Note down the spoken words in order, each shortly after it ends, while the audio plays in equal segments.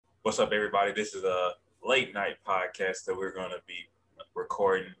What's up, everybody? This is a late night podcast that we're going to be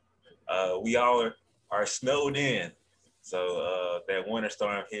recording. We all are snowed in. So that winter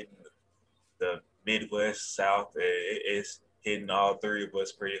storm hitting the Midwest, South, it's hitting all three of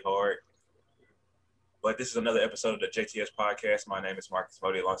us pretty hard. But this is another episode of the JTS podcast. My name is Marcus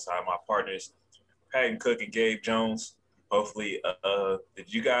Modi alongside my partners, Patton Cook and Gabe Jones. Hopefully,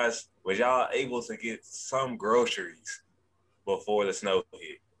 was y'all able to get some groceries before the snow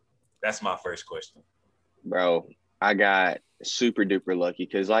hit? That's my first question. Bro, I got super duper lucky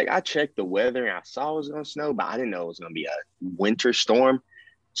because I checked the weather and I saw it was gonna snow, but I didn't know it was gonna be a winter storm.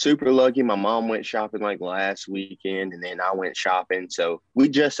 Super lucky. My mom went shopping last weekend and then I went shopping. So we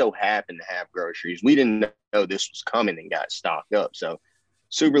just so happened to have groceries. We didn't know this was coming and got stocked up. So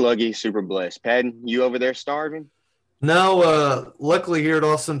super lucky, super blessed. Patton, you over there starving? No, luckily here at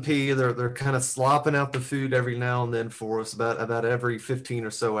Austin P, they're kind of slopping out the food every now and then for us, about every 15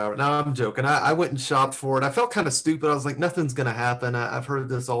 or so hours. No, I'm joking. I went and shopped for it. I felt kind of stupid. I was like, nothing's gonna happen. I've heard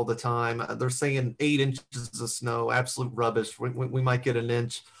this all the time. They're saying 8 inches of snow, absolute rubbish. We might get an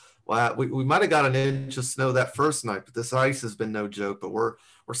inch. Well, we might have got an inch of snow that first night, but this ice has been no joke. But we're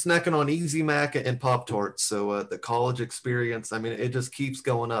snacking on Easy Mac and Pop Tarts. So the college experience, I mean, it just keeps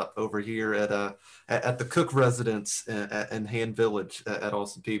going up over here at the Cook residence in Hand Village at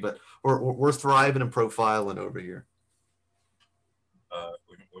Austin P. But we're thriving and profiling over here.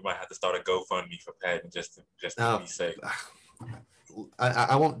 We might have to start a GoFundMe for Patton just to be safe.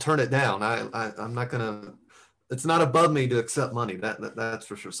 I won't turn it down. I'm not gonna. It's not above me to accept money. That's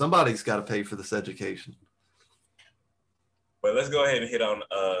for sure. Somebody's got to pay for this education. But let's go ahead and hit on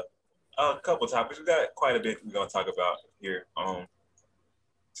a couple topics. We got quite a bit we're gonna talk about here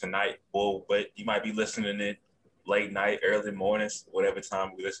tonight. Well, but you might be listening in late night, early mornings, whatever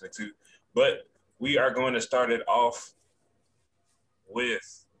time we're listening to. But we are going to start it off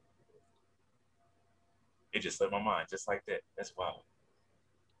with. It just slipped my mind, just like that. That's wild.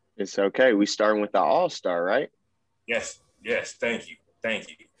 It's okay. We starting with the All-Star, right? Yes. Thank you.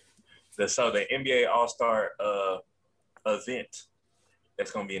 So the NBA All-Star event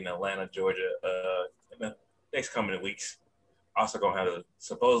that's going to be in Atlanta, Georgia, in the next coming weeks. Also going to have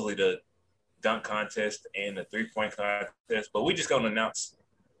supposedly the dunk contest and the three-point contest, but we just going to announce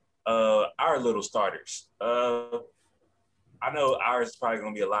our little starters. I know ours is probably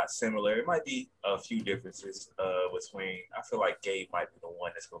going to be a lot similar. It might be a few differences between. I feel like Gabe might be the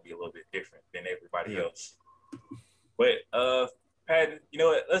one that's going to be a little bit different than everybody else. But Patton, you know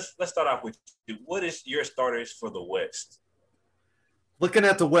what? Let's start off with you. What is your starters for the West? Looking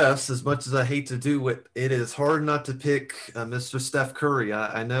at the West, as much as I hate to do it, it is hard not to pick Mr. Steph Curry.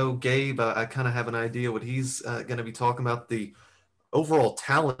 I know Gabe. I kind of have an idea what he's going to be talking about. The overall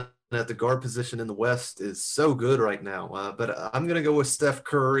talent at the guard position in the West is so good right now. But I'm going to go with Steph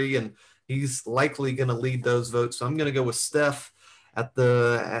Curry, and he's likely going to lead those votes. So I'm going to go with Steph at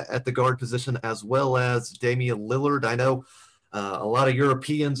the guard position, as well as Damian Lillard. I know a lot of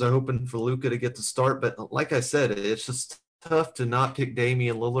Europeans are hoping for Luka to get the start, but like I said, it's just tough to not pick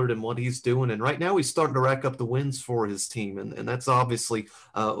Damian Lillard and what he's doing. And right now he's starting to rack up the wins for his team. And that's obviously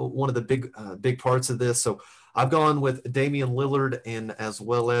one of the big parts of this. So I've gone with Damian Lillard and as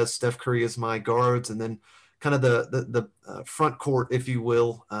well as Steph Curry as my guards. And then kind of the front court, if you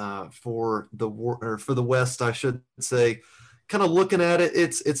will, for the West, I should say. Kind of looking at it,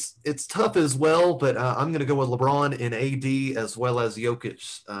 it's tough as well, but I'm going to go with LeBron and AD as well as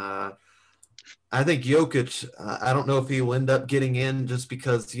Jokic. I think Jokic, I don't know if he will end up getting in just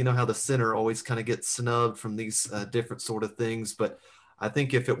because you know how the center always kind of gets snubbed from these different sort of things. But I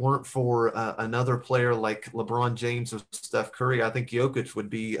think if it weren't for another player like LeBron James or Steph Curry, I think Jokic would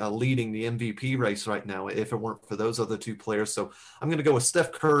be leading the MVP race right now if it weren't for those other two players. So I'm going to go with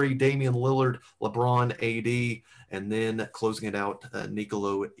Steph Curry, Damian Lillard, LeBron, AD, and then closing it out,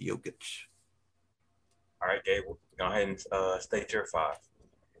 Nikola Jokic. All right, Gabe, go ahead and state your five.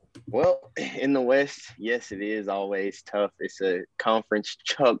 Well, in the West, yes, it is always tough. It's a conference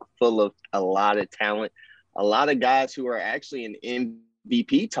chock full of a lot of talent, a lot of guys who are actually in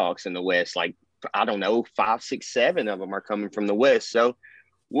MVP talks in the West. Like, I don't know, 5, 6, 7 of them are coming from the West. So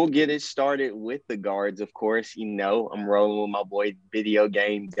we'll get it started with the guards, of course. You know, I'm rolling with my boy Video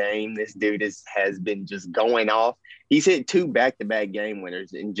Game Dame. This dude has been just going off. He's hit 2 back-to-back game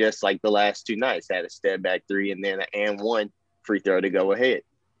winners in just like the last 2 nights. Had a step back 3 and then an and 1 free throw to go ahead.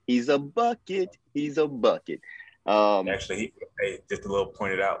 He's a bucket. Actually, just a little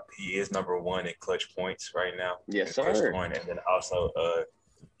pointed out, he is number 1 in clutch points right now. Yes, sir. And then also,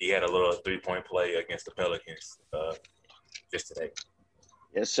 he had a little 3-point play against the Pelicans just today.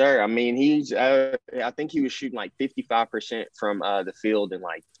 Yes, sir. I mean, I think he was shooting like 55% from the field and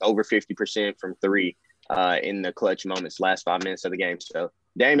like over 50% from three in the clutch moments, last 5 minutes of the game. So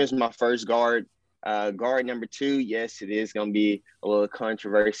Dame is my first guard. Guard number two, yes, it is going to be a little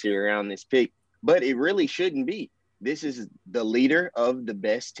controversy around this pick, but it really shouldn't be. This is the leader of the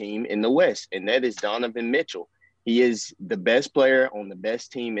best team in the West, and that is Donovan Mitchell. He is the best player on the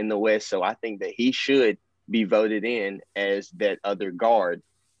best team in the West. So I think that he should be voted in as that other guard.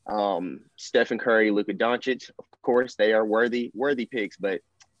 Stephen Curry, Luka Doncic, of course, they are worthy picks, but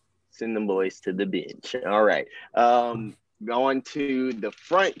send them boys to the bench. All right. Going to the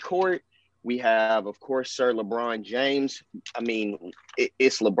front court, we have, of course, Sir LeBron James. I mean,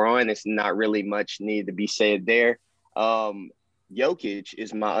 it's LeBron. It's not really much need to be said there. Jokic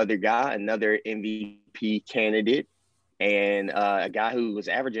is my other guy, another MVP candidate, and a guy who was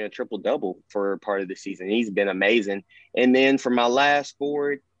averaging a triple double for part of the season. He's been amazing. And then for my last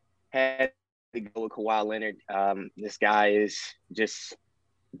forward, had to go with Kawhi Leonard. This guy is just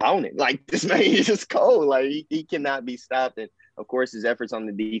boning. Like, this man is just cold. Like, he cannot be stopped. And of course, his efforts on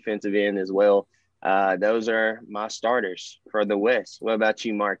the defensive end as well. Those are my starters for the West. What about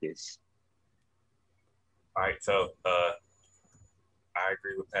you, Marcus? All right, so I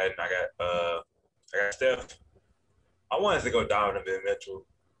agree with Pat, and I got Steph. I wanted to go Donovan Mitchell,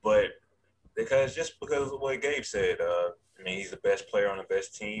 but because of what Gabe said, I mean, he's the best player on the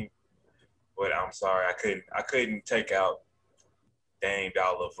best team. But I'm sorry, I couldn't take out Dame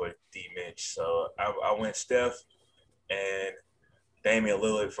Dollar for D Mitch. So I went Steph and Damian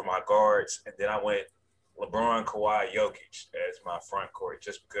Lillard for my guards, and then I went LeBron, Kawhi, Jokic as my front court,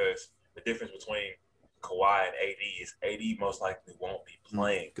 just because the difference between Kawhi and AD is AD most likely won't be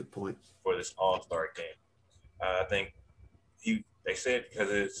playing. Good point. For this All-Star game. I think they said because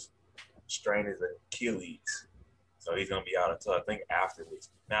his strain is Achilles, so he's gonna be out until I think after this.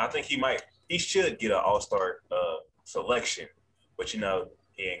 Now I think he should get an All-Star selection, but he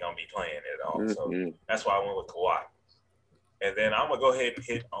ain't gonna be playing at all. Mm-hmm. So that's why I went with Kawhi. And then I'm gonna go ahead and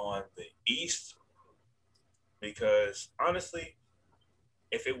hit on the East because honestly,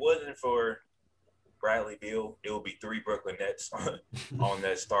 if it wasn't for Bradley Beal, it would be 3 Brooklyn Nets on that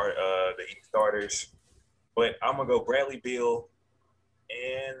the East starters. But I'm gonna go Bradley Beal,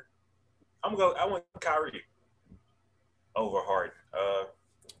 and I went Kyrie over Harden.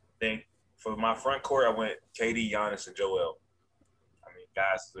 Then for my front court, I went KD, Giannis, and Joel. I mean,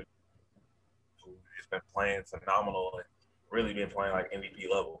 guys who just been playing phenomenal and really been playing like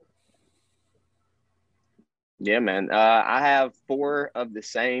MVP level. Yeah, man. I have 4 of the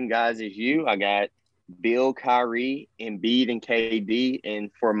same guys as you. I got Bill, Kyrie, Embiid, and KD.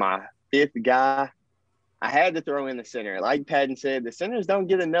 And for my 5th guy, I had to throw in the center. Like Patton said, the centers don't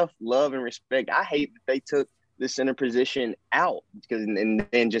get enough love and respect. I hate that they took the center position out and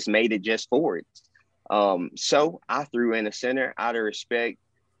then just made it just forwards. So I threw in a center out of respect.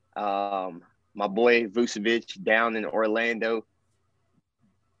 My boy Vucevic down in Orlando,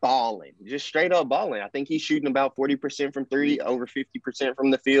 balling, just straight up balling. I think he's shooting about 40% from three, over 50%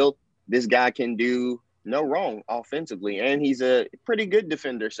 from the field. This guy can do no wrong offensively, and he's a pretty good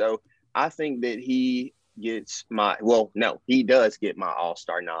defender. So I think that he gets he does get my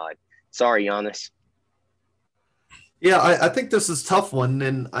All-Star nod. Sorry, Giannis. Yeah, I think this is a tough one,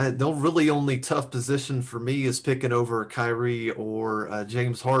 and the really only tough position for me is picking over Kyrie or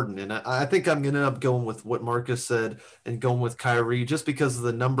James Harden. And I think I'm going to end up going with what Marcus said and going with Kyrie just because of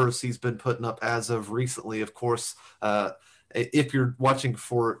the numbers he's been putting up as of recently. Of course, if you're watching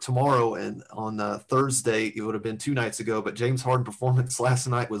for tomorrow and on Thursday, it would have been 2 nights ago, but James Harden performance last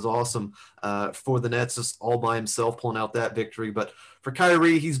night was awesome for the Nets, just all by himself pulling out that victory. But for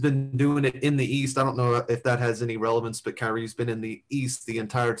Kyrie, he's been doing it in the East. I don't know if that has any relevance, but Kyrie's been in the East the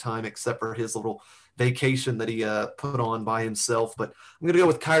entire time except for his little vacation that he put on by himself. But I'm going to go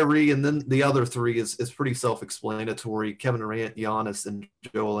with Kyrie, and then the other 3 is pretty self-explanatory: Kevin Durant, Giannis, and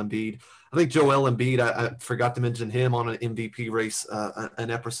Joel Embiid. I think Joel Embiid, I forgot to mention him on an MVP race an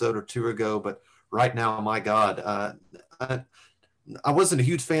episode or 2 ago, but right now, my God, I wasn't a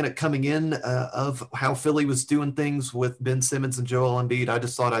huge fan at coming in of how Philly was doing things with Ben Simmons and Joel Embiid. I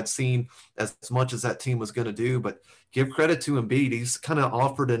just thought I'd seen as much as that team was going to do, but give credit to Embiid. He's kind of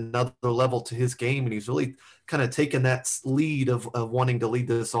offered another level to his game, and he's really kind of taken that lead of wanting to lead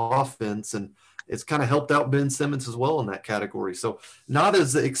this offense, and it's kind of helped out Ben Simmons as well in that category. So not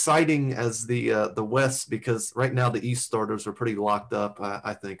as exciting as the West, because right now the East starters are pretty locked up,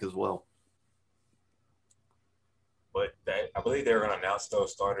 I think, as well. But I believe they're going to announce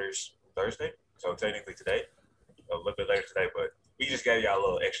those starters Thursday. So technically today, a little bit later today. But we just gave y'all a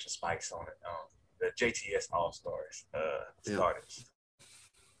little extra spikes on it. The JTS All-Stars starters.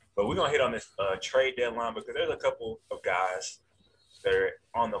 But we're gonna hit on this trade deadline because there's a couple of guys that are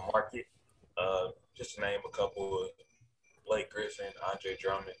on the market. Just to name a couple: Blake Griffin, Andre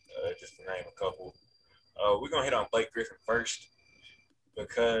Drummond. Just to name a couple. We're gonna hit on Blake Griffin first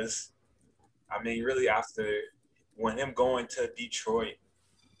because I mean, really after when him going to Detroit,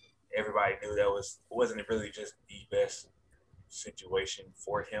 everybody knew that wasn't really just the best situation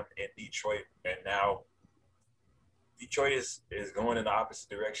for him in Detroit, and now Detroit is going in the opposite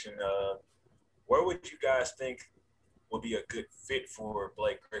direction. Where would you guys think would be a good fit for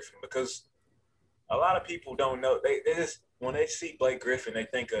Blake Griffin? Because a lot of people don't know. They just when they see Blake Griffin, they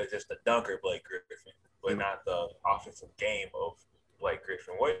think of just the dunker Blake Griffin, but not the offensive game of Blake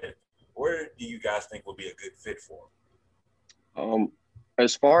Griffin. Where do you guys think would be a good fit for him?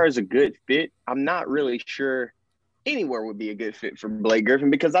 As far as a good fit, I'm not really sure anywhere would be a good fit for Blake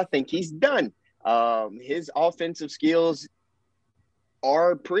Griffin because I think he's done. His offensive skills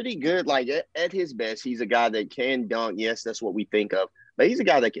are pretty good. Like at his best, he's a guy that can dunk. Yes, that's what we think of, but he's a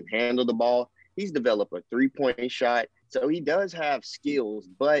guy that can handle the ball. He's developed a 3-point shot. So he does have skills,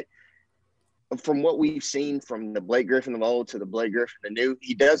 but from what we've seen from the Blake Griffin of old to the Blake Griffin of new,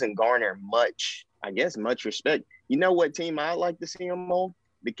 he doesn't garner much respect. You know what team I'd like to see him on?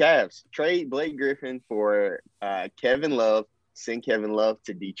 The Cavs. Trade Blake Griffin for Kevin Love, send Kevin Love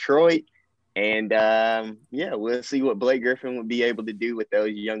to Detroit. And, we'll see what Blake Griffin would be able to do with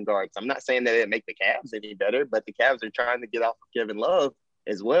those young guards. I'm not saying that it'd make the Cavs any better, but the Cavs are trying to get off of Kevin Love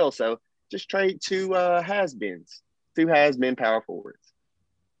as well. So just trade two has-beens, two has-been power forwards.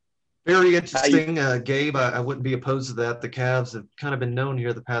 Very interesting, Gabe. I wouldn't be opposed to that. The Cavs have kind of been known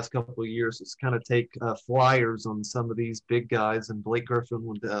here the past couple of years to kind of take flyers on some of these big guys, and Blake Griffin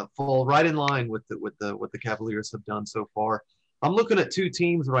would fall right in line with what the Cavaliers have done so far. I'm looking at two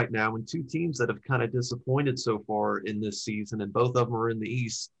teams right now, and two teams that have kind of disappointed so far in this season, and both of them are in the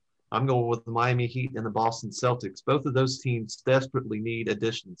East. I'm going with the Miami Heat and the Boston Celtics. Both of those teams desperately need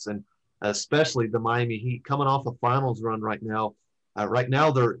additions, and especially the Miami Heat coming off a finals run right now. Right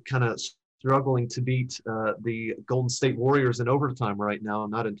now, they're kind of struggling to beat the Golden State Warriors in overtime right now.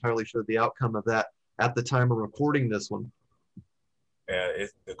 I'm not entirely sure the outcome of that at the time of recording this one. Yeah,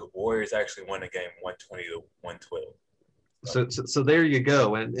 the Warriors actually won the game 120 to 112. So there you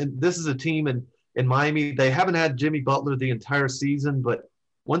go. And this is a team in Miami. They haven't had Jimmy Butler the entire season, but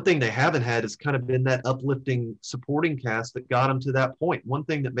one thing they haven't had has kind of been that uplifting supporting cast that got them to that point. One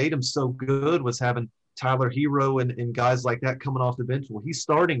thing that made them so good was having Tyler Hero and guys like that coming off the bench. Well, he's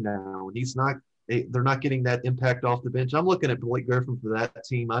starting now, and he's not. They're not getting that impact off the bench. I'm looking at Blake Griffin for that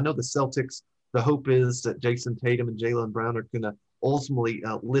team. I know the Celtics. The hope is that Jason Tatum and Jaylen Brown are going to ultimately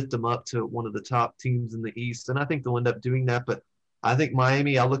lift them up to one of the top teams in the East, and I think they'll end up doing that. But I think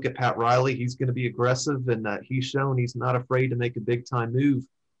Miami. I look at Pat Riley. He's going to be aggressive, and he's shown he's not afraid to make a big time move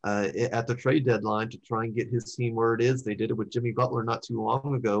at the trade deadline to try and get his team where it is. They did it with Jimmy Butler not too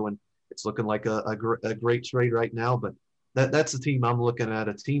long ago, and it's looking like a great trade right now, but that's the team I'm looking at,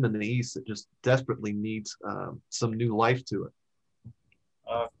 a team in the East that just desperately needs some new life to it.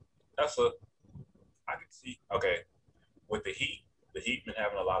 I can see, okay, with the Heat been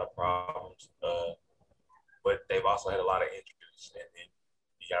having a lot of problems, but they've also had a lot of injuries. And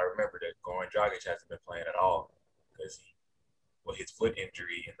you got to remember that Goran Dragic hasn't been playing at all because his foot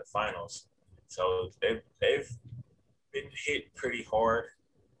injury in the finals. So they've been hit pretty hard.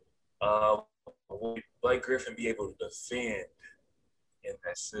 Would Blake Griffin be able to defend in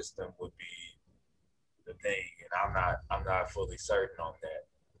that system would be the thing, and I'm not fully certain on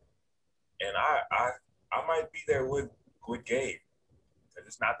that. And I might be there with Gabe, because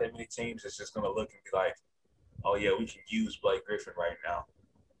it's not that many teams that's just gonna look and be like, oh yeah, we can use Blake Griffin right now.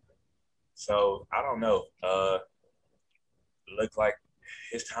 So I don't know. Look like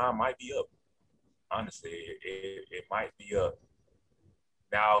his time might be up. Honestly, it might be up.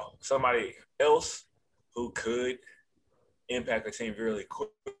 Now, somebody else who could impact the team really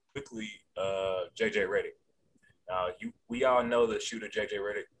quickly, JJ Redick. Now, we all know the shooter JJ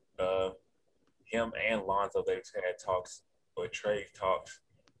Redick. Him and Lonzo, they've had talks or trade talks.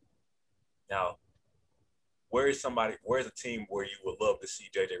 Now, where's a team where you would love to see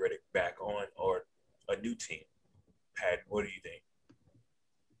JJ Redick back on, or a new team? Pat, what do you think?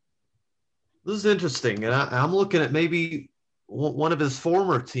 This is interesting, and I'm looking at maybe one of his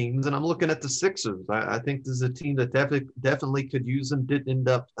former teams, and I'm looking at the Sixers. I think this is a team that definitely could use him. Didn't end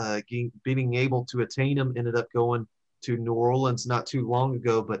up being able to attain him. Ended up going to New Orleans not too long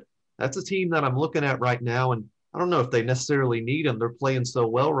ago, but that's a team that I'm looking at right now, and I don't know if they necessarily need him. They're playing so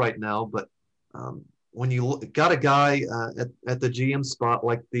well right now, but when you got a guy at the GM spot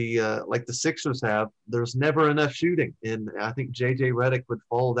like the Sixers have, there's never enough shooting, and I think JJ Redick would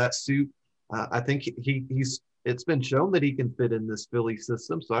follow that suit. I think he's it's been shown that he can fit in this Philly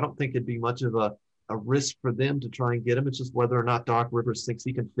system, so I don't think it'd be much of a risk for them to try and get him. It's just whether or not Doc Rivers thinks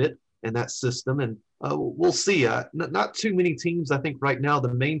he can fit in that system, and we'll see. Not too many teams, I think, right now.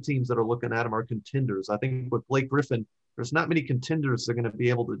 The main teams that are looking at him are contenders. I think with Blake Griffin, there's not many contenders that are going to be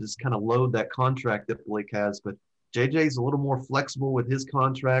able to just kind of load that contract that Blake has. But JJ's a little more flexible with his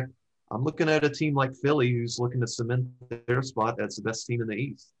contract. I'm looking at a team like Philly who's looking to cement their spot as the best team in the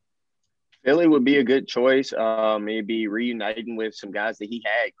East. Philly would be a good choice. Maybe reuniting with some guys that he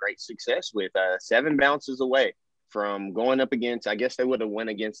had great success with. 7 bounces away from going up against, I guess they would have went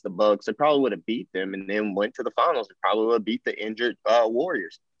against the Bucks. They probably would have beat them and then went to the finals and probably would have beat the injured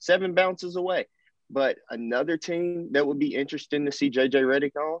Warriors. 7 bounces away. But another team that would be interesting to see JJ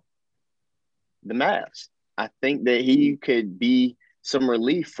Redick on, the Mavs. I think that he could be some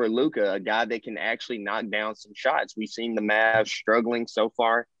relief for Luka, a guy that can actually knock down some shots. We've seen the Mavs struggling so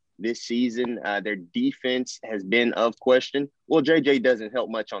far this season. Their defense has been of question. Well, JJ doesn't help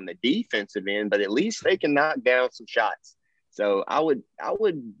much on the defensive end, but at least they can knock down some shots. So I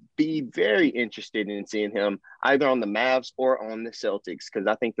would be very interested in seeing him either on the Mavs or on the Celtics, because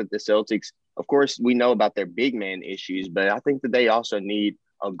I think that the Celtics, of course, we know about their big man issues, but I think that they also need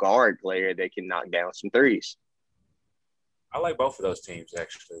a guard player that can knock down some threes. I like both of those teams,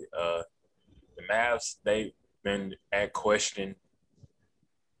 actually. The Mavs, they've been at question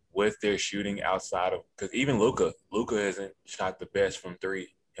with their shooting outside of – because even Luka hasn't shot the best from 3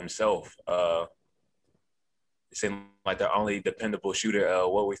 himself. It seemed like their only dependable shooter,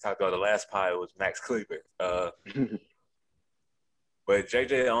 what we talked about the last pod, was Max Kleber. But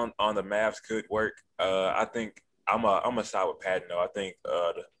JJ on the Mavs could work. I think I'm a side with Patton, though. I think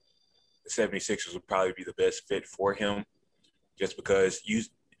the 76ers would probably be the best fit for him, just because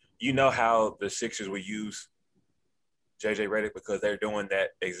you know how the Sixers would use JJ Redick, because they're doing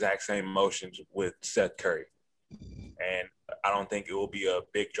that exact same motions with Seth Curry. And I don't think it will be a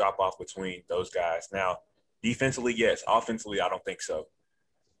big drop-off between those guys. Now, defensively, yes. Offensively, I don't think so.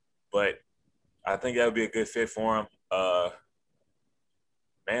 But I think that would be a good fit for him.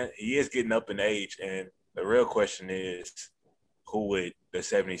 Man, he is getting up in age, and the real question is, who would the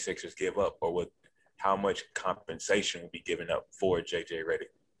 76ers give up, or how much compensation will be given up for JJ Redick?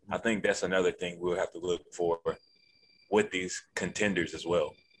 I think that's another thing we'll have to look for with these contenders as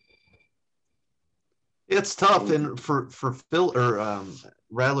well. It's tough, and for Phil or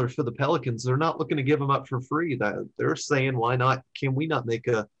rather for the Pelicans, they're not looking to give them up for free. That they're saying, why not? Can we not make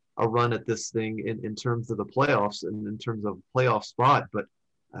a run at this thing in terms of the playoffs and in terms of playoff spot? But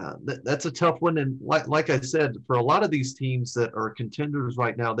that's a tough one. And like I said, for a lot of these teams that are contenders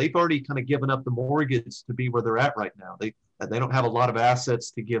right now, they've already kind of given up the mortgage to be where they're at right now. They don't have a lot of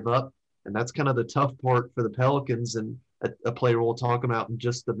assets to give up, and that's kind of the tough part for the Pelicans, and a player we'll talk about in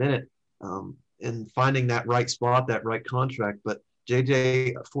just a minute. And finding that right spot, that right contract. But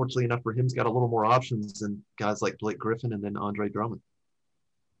JJ, fortunately enough for him, has got a little more options than guys like Blake Griffin and then Andre Drummond.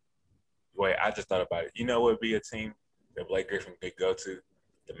 Wait, I just thought about it. You know what would be a team that Blake Griffin could go to?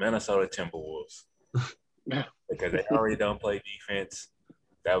 The Minnesota Timberwolves. Because they already don't play defense.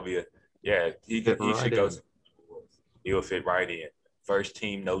 That would be he should go to the Timberwolves. He will fit right in. First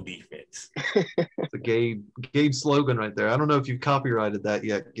team, no defense. The Gabe slogan right there. I don't know if you've copyrighted that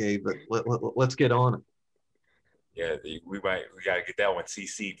yet, Gabe, but let's get on it. Yeah, we got to get that one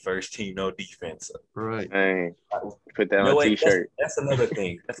CC'd. First team, no defense. Right. Hey, put that on a T-shirt. That's another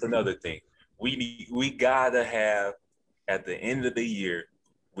thing. We gotta have, at the end of the year,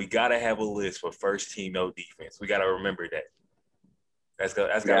 we gotta have a list for first team, no defense. We gotta remember that. That's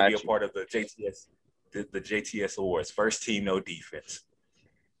gotta be a part of the JTS. The JTS Awards, first team, no defense.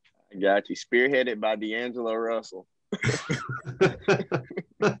 I got you. Spearheaded by D'Angelo Russell.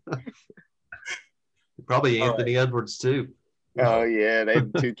 Probably Anthony Edwards, too. Oh, yeah. They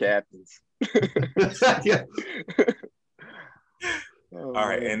have 2 captains. Yeah. All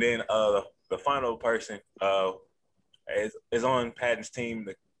right. And then the final person is on Patton's team,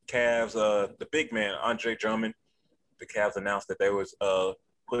 the Cavs, the big man, Andre Drummond. The Cavs announced that they was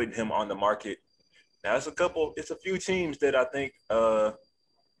putting him on the market. Now, it's a few teams that I think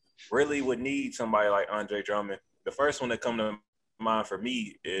really would need somebody like Andre Drummond. The first one that comes to mind for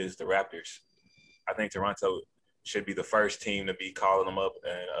me is the Raptors. I think Toronto should be the first team to be calling them up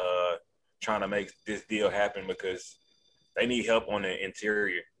and trying to make this deal happen, because they need help on the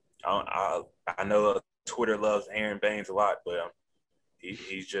interior. I know Twitter loves Aaron Baines a lot, but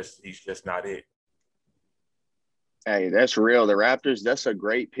he's just not it. Hey, that's real. The Raptors, that's a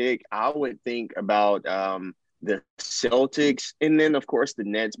great pick. I would think about the Celtics and then of course the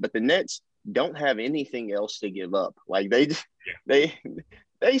Nets, but the Nets don't have anything else to give up. Like Yeah. they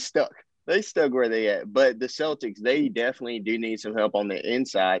they stuck. They stuck where they at. But the Celtics, they definitely do need some help on the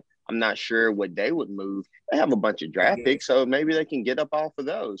inside. I'm not sure what they would move. They have a bunch of draft picks, Yes. so maybe they can get up off of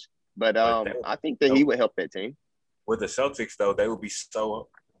those. But But I think that he would help that team. with the Celtics, though, they would be so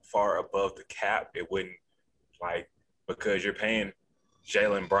far above the cap, it wouldn't like because you're paying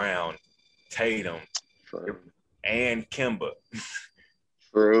Jaylen Brown, Tatum, True. and Kimba.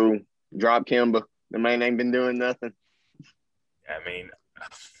 True. Drop Kimba. The man ain't been doing nothing. I mean,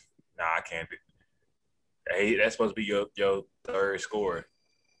 nah, I can't do. Hey, that's supposed to be your third scorer.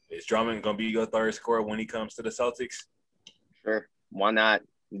 Is Drummond gonna be your third scorer when he comes to the Celtics? Sure. Why not?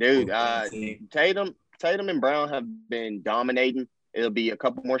 Dude, Team. Tatum and Brown have been dominating. It'll be a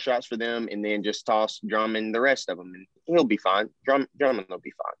couple more shots for them and then just toss Drummond the rest of them and he'll be fine. Drummond will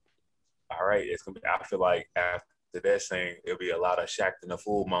be fine. All right, it's gonna be. I feel like after that saying, it'll be a lot of Shaq in the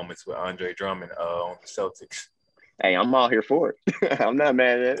fool moments with Andre Drummond on the Celtics. Hey, I'm all here for it. I'm not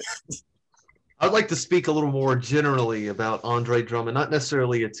mad at it. I'd like to speak a little more generally about Andre Drummond, not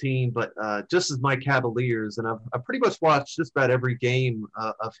necessarily a team, but just as my Cavaliers. And I've pretty much watched just about every game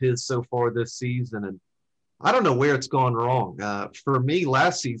of his so far this season. And I don't know where it's gone wrong. For me,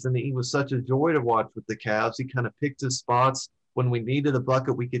 last season, he was such a joy to watch with the Cavs. He kind of picked his spots. When we needed a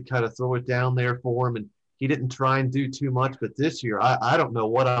bucket, we could kind of throw it down there for him. And he didn't try and do too much. But this year, I don't know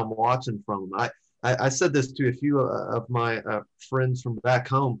what I'm watching from him. I said this to a few of my friends from back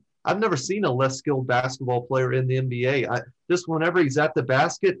home. I've never seen a less skilled basketball player in the NBA. Just whenever he's at the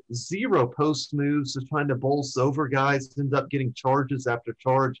basket, zero post moves, just trying to bolts over guys, ends up getting charges after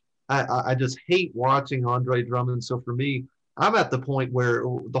charge. I just hate watching Andre Drummond. So for me, I'm at the point where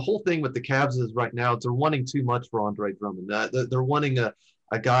the whole thing with the Cavs is right now, they're wanting too much for Andre Drummond. They're wanting a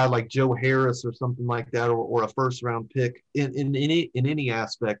guy like Joe Harris or something like that, or a first round pick in any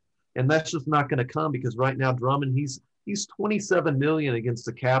aspect. And that's just not going to come because right now Drummond, he's 27 million against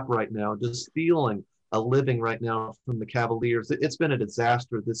the cap right now, just stealing a living right now from the Cavaliers. It's been a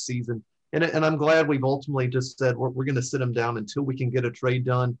disaster this season. And I'm glad we've ultimately just said we're going to sit him down until we can get a trade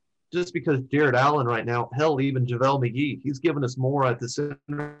done. Just because Jared Allen right now, hell, even JaVale McGee, he's given us more at the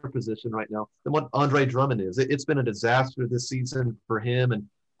center position right now than what Andre Drummond is. It's been a disaster this season for him.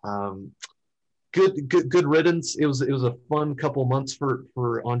 And good riddance. It was a fun couple months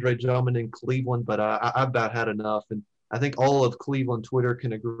for Andre Drummond in Cleveland, but I've about had enough. And I think all of Cleveland Twitter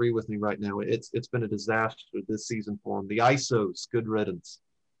can agree with me right now. It's been a disaster this season for him. The ISOs, good riddance.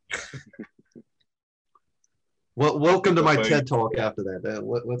 Well, welcome to my TED Talk after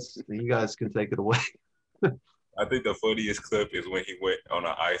that. Let's you guys can take it away. I think the funniest clip is when he went on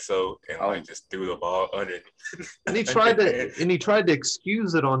an ISO and just threw the ball under. And he tried to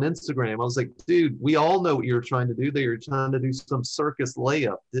excuse it on Instagram. I was like, dude, we all know what you were trying to do there. You're trying to do some circus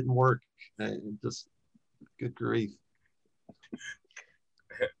layup. Didn't work. Just good grief.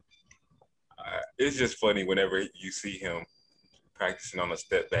 It's just funny whenever you see him practicing on a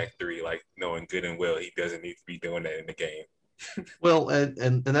step back three, like knowing good and well he doesn't need to be doing that in the game. Well,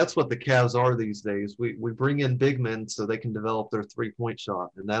 and that's what the Cavs are these days. We bring in big men so they can develop their 3-point shot,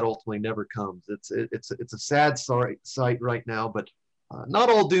 and that ultimately never comes. It's a sad sight right now, but not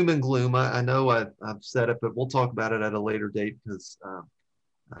all doom and gloom. I know I've said it, but we'll talk about it at a later date because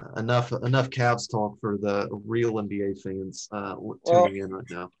enough Cavs talk for the real NBA fans tuning in right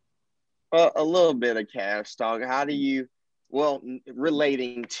now. A little bit of Cavs talk. How do you? Well,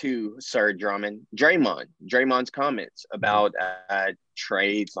 relating to Sir Drummond, Draymond's comments about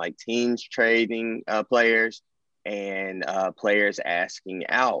trades, like teams trading players and players asking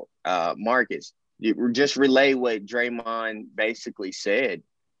out. Marcus, you just relay what Draymond basically said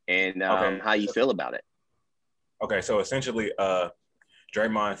and how you feel about it. Okay, so essentially,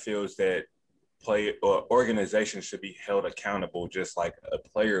 Draymond feels that play or organizations should be held accountable just like a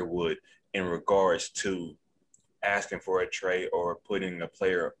player would in regards to asking for a trade or putting a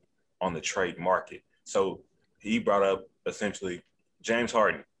player on the trade market. So he brought up essentially James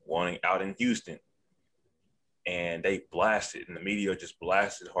Harden wanting out in Houston. And they blasted, and the media just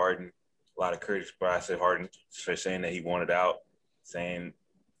blasted Harden. A lot of critics blasted Harden for saying that he wanted out, saying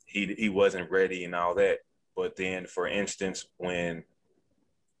he wasn't ready and all that. But then, for instance, when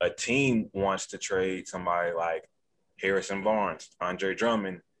a team wants to trade somebody like Harrison Barnes, Andre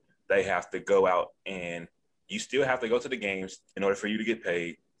Drummond, they have to go out and you still have to go to the games in order for you to get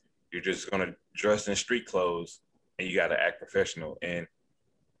paid. You're just going to dress in street clothes and you got to act professional. And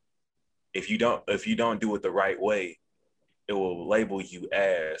if you don't do it the right way, it will label you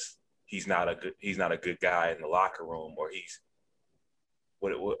as he's not a good guy in the locker room, or he's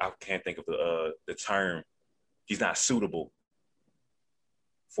what I can't think of the term. He's not suitable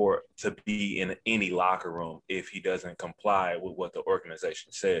to be in any locker room if he doesn't comply with what the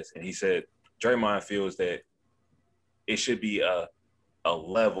organization says. And he said Draymond feels that it should be a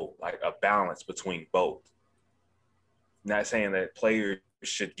level, like a balance between both. Not saying that players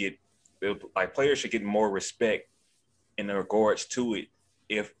should get more respect in regards to it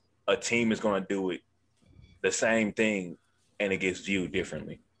if a team is going to do it the same thing and it gets viewed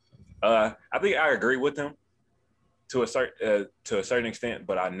differently. I think I agree with him to a certain extent,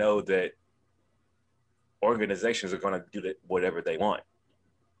 but I know that organizations are going to do whatever they want.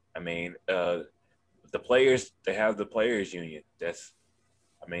 I mean, the players, they have the players union.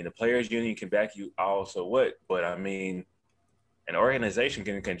 The players union can back you all, so what? But I mean, an organization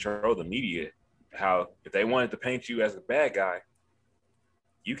can control the media. How if they wanted to paint you as the bad guy,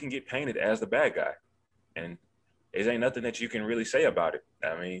 you can get painted as the bad guy, and there ain't nothing that you can really say about it.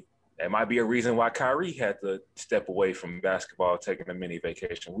 I mean, that might be a reason why Kyrie had to step away from basketball, taking a mini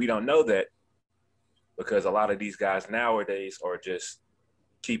vacation. We don't know that because a lot of these guys nowadays are just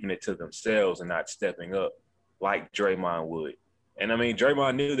keeping it to themselves and not stepping up like Draymond would. And I mean,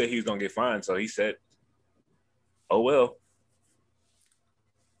 Draymond knew that he was going to get fined, so he said, oh, well,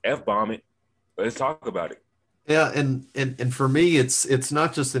 F-bomb it. Let's talk about it. Yeah, and for me, it's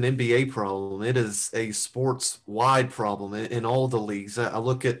not just an NBA problem. It is a sports-wide problem in all the leagues. I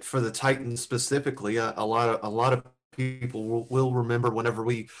look at for the Titans specifically. A lot of people will remember whenever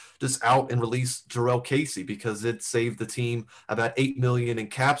we just out and released Jarrell Casey because it saved the team about $8 million in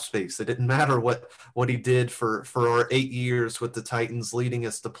cap space. It didn't matter what he did for our 8 years with the Titans, leading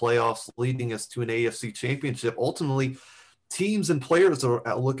us to playoffs, leading us to an AFC championship. Ultimately, teams and players are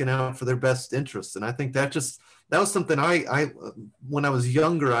looking out for their best interests. And I think that was something I when I was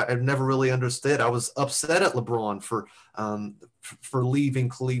younger, I never really understood. I was upset at LeBron for leaving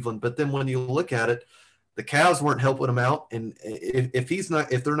Cleveland. But then when you look at it, the Cavs weren't helping him out. And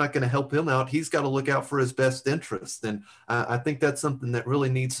if they're not going to help him out, he's got to look out for his best interest. And I think that's something that really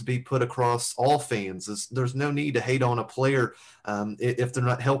needs to be put across all fans. There's no need to hate on a player if they're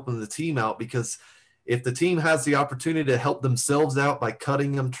not helping the team out, because if the team has the opportunity to help themselves out by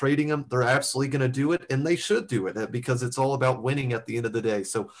cutting them, trading them, they're absolutely going to do it, and they should do it because it's all about winning at the end of the day.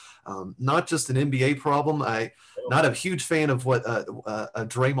 So not just an NBA problem. I'm not a huge fan of what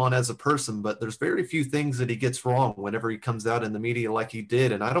Draymond as a person, but there's very few things that he gets wrong whenever he comes out in the media like he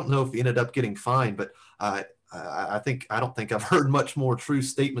did. And I don't know if he ended up getting fined, but I don't think I've heard much more true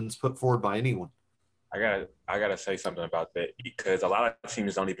statements put forward by anyone. I gotta say something about that, because a lot of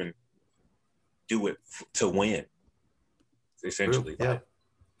teams don't even do it to win, essentially. Yeah. Like,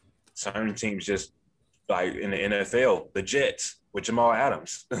 certain teams just, like in the NFL, the Jets with Jamal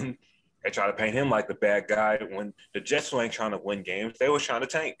Adams, they try to paint him like the bad guy when the Jets ain't trying to win games. They were trying to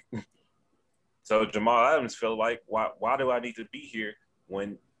tank. So Jamal Adams felt like, why do I need to be here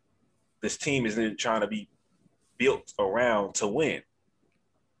when this team isn't trying to be built around to win?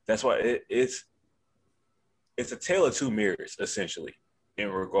 That's why it's a tale of two mirrors, essentially, in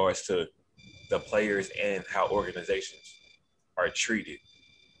regards to the players and how organizations are treated.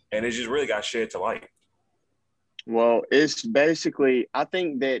 And it just really got shed to light. Well, it's basically, I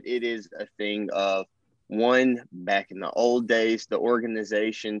think that it is a thing of, one, back in the old days, the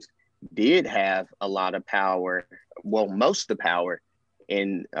organizations did have a lot of power, well, most of the power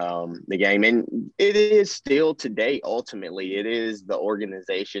in the game. And it is still today, ultimately, it is the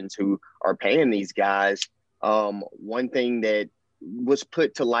organizations who are paying these guys. One thing that was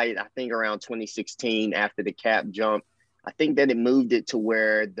put to light, I think around 2016 after the cap jump, I think that it moved it to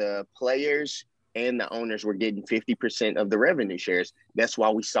where the players and the owners were getting 50% of the revenue shares. That's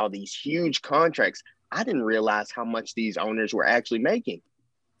why we saw these huge contracts. I didn't realize how much these owners were actually making.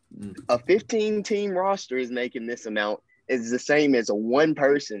 A 15-team roster is making this amount. Is the same as a one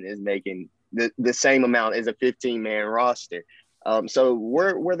person is making the same amount as a 15-man roster. So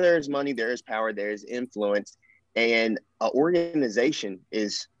where there's money, there is power, there is influence. And an organization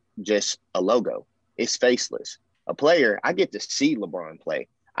is just a logo. It's faceless. A player, I get to see LeBron play.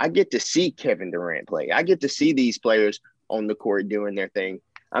 I get to see Kevin Durant play. I get to see these players on the court doing their thing.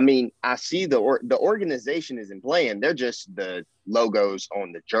 I mean, I see the organization isn't playing. They're just the logos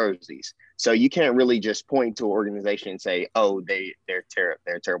on the jerseys. So you can't really just point to an organization and say, oh, they're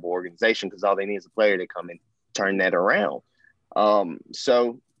a terrible organization, because all they need is a player to come and turn that around.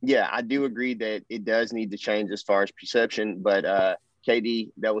 So yeah, I do agree that it does need to change as far as perception, but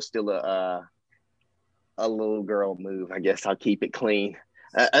KD, that was still a little girl move. I guess I'll keep it clean.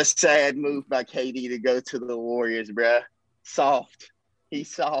 A sad move by KD to go to the Warriors, bruh. Soft.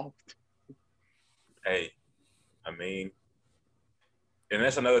 He's soft. Hey, I mean, and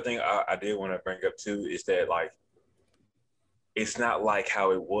that's another thing I did want to bring up too is that like it's not like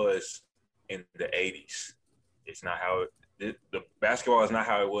how it was in the '80s. It's not how the basketball is not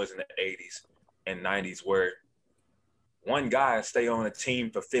how it was in the '80s and '90s, where one guy stay on a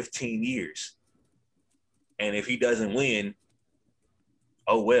team for 15 years, and if he doesn't win,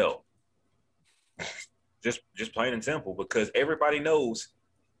 oh well. Just plain and simple, because everybody knows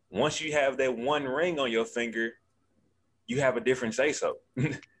once you have that one ring on your finger, you have a different say so.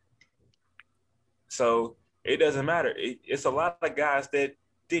 So it doesn't matter. It's a lot of guys that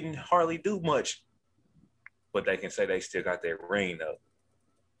didn't hardly do much, but they can say they still got that ring though.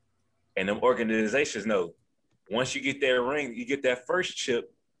 And them organizations know once you get that ring, you get that first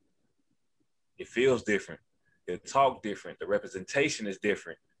chip, it feels different. The talk different. The representation is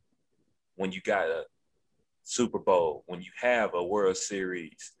different. When you got a Super Bowl, when you have a World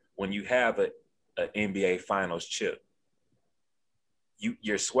Series, when you have an NBA Finals chip,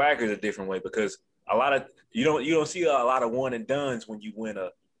 your swagger is a different way, because a lot of you don't see a lot of one and dones when you win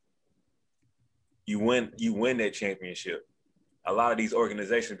that championship. A lot of these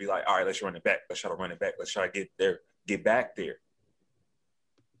organizations be like, all right, let's run it back. Let's try to run it back. Let's try to get back there.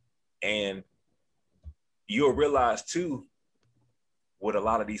 And you'll realize too, with a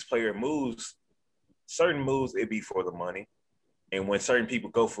lot of these player moves, certain moves, it be for the money. And when certain people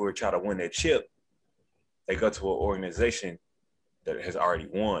go for it, try to win that chip, they go to an organization that has already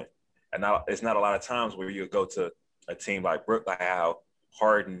won. And now it's not a lot of times where you'll go to a team like Brooklyn, like how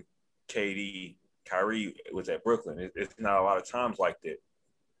Harden, KD, Kyrie was at Brooklyn. It's not a lot of times like that,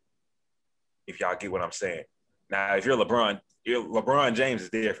 if y'all get what I'm saying. Now, if you're LeBron James is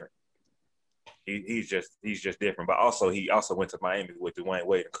different. He's just different. But also, he also went to Miami with Dwayne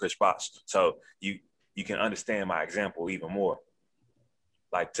Wade and Chris Bosh. So you can understand my example even more.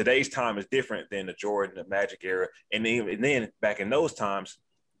 Like today's time is different than the Jordan, the Magic era. And then back in those times,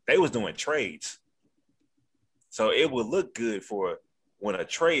 they was doing trades. So it would look good for when a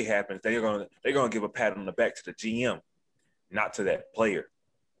trade happens, they're gonna give a pat on the back to the GM, not to that player.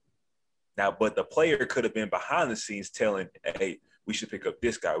 Now, but the player could have been behind the scenes telling, hey, we should pick up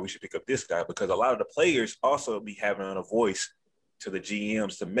this guy, we should pick up this guy, because a lot of the players also be having a voice to the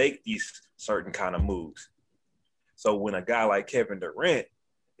GMs to make these certain kind of moves. So when a guy like Kevin Durant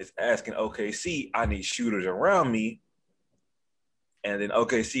is asking OKC, I need shooters around me, and then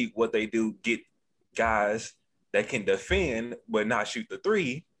OKC, what they do, get guys that can defend but not shoot the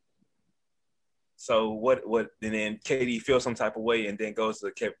three. So what and then KD feels some type of way and then goes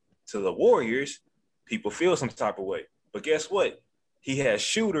to the Warriors, people feel some type of way. But guess what? He has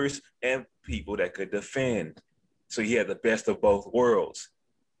shooters and people that could defend. So he had the best of both worlds.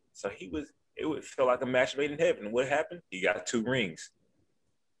 So it would feel like a match made in heaven. What happened? He got 2 rings.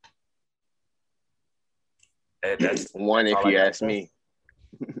 That's one, if you ask me.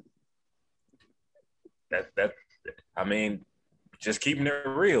 That I mean, just keeping it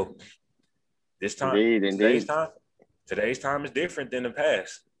real. This time, Indeed. Today's time is different than the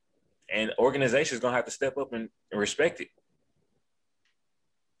past, and organizations gonna have to step up and respect it.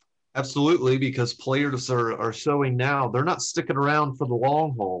 Absolutely, because players are showing now they're not sticking around for the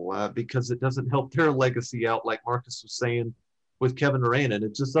long haul because it doesn't help their legacy out, like Marcus was saying with Kevin Durant, and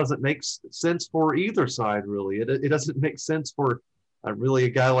it just doesn't make sense for either side, really. It doesn't make sense for really a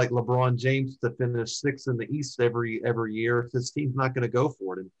guy like LeBron James to finish 6th in the East every year if his team's not going to go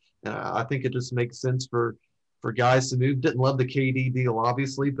for it. And I think it just makes sense for guys to move. Didn't love the KD deal,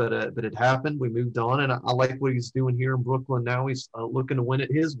 obviously, but it happened. We moved on, and I like what he's doing here in Brooklyn now. He's looking to win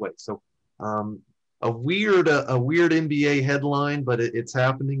it his way. So a weird NBA headline, but it's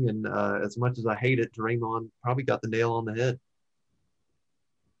happening. And as much as I hate it, Draymond probably got the nail on the head.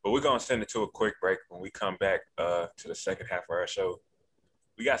 But we're gonna send it to a quick break. When we come back to the second half of our show,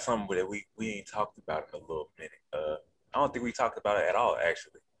 we got something that we ain't talked about in a little minute. I don't think we talked about it at all,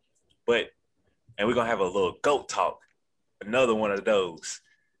 actually. And we're gonna have a little GOAT talk, another one of those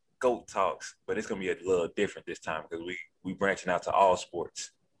GOAT talks. But it's gonna be a little different this time because we branching out to all sports.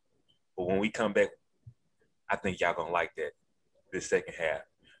 But when we come back, I think y'all gonna like that this second half.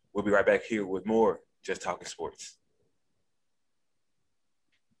 We'll be right back here with more Just Talking Sports.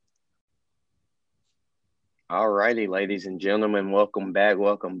 All righty, ladies and gentlemen, welcome back.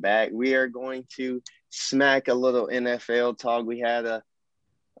 We are going to smack a little NFL talk. We had a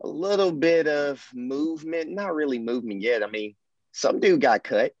little bit of movement, not really movement yet. I mean, some dude got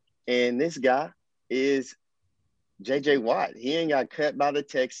cut, and this guy is J.J. Watt. He ain't got cut by the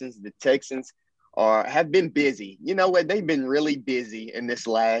Texans. The Texans have been busy. You know what? They've been really busy in this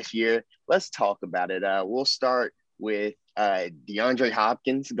last year. Let's talk about it. We'll start with DeAndre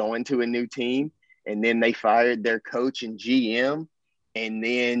Hopkins going to a new team. and then they fired their coach and GM, and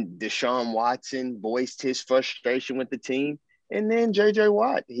then Deshaun Watson voiced his frustration with the team, and then J.J.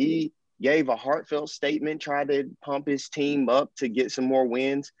 Watt, he gave a heartfelt statement, tried to pump his team up to get some more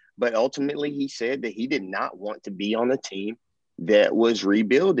wins, but ultimately he said that he did not want to be on a team that was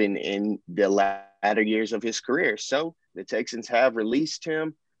rebuilding in the latter years of his career. So the Texans have released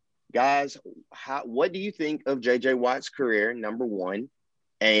him. Guys, what do you think of J.J. Watt's career, number one?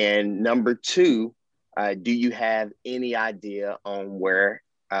 And number two, do you have any idea on where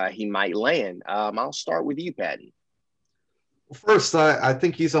he might land? I'll start with you, Patty. First, I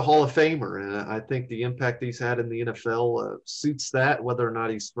think he's a Hall of Famer, and I think the impact he's had in the NFL suits that. Whether or not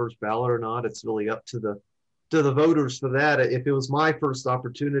he's first ballot or not, it's really up to the voters for that. If it was my first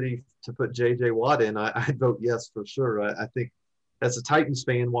opportunity to put J.J. Watt in, I'd vote yes for sure. I think as a Titans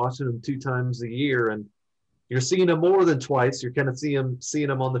fan, watching him 2 times a year, and you're seeing him more than twice. You're kind of seeing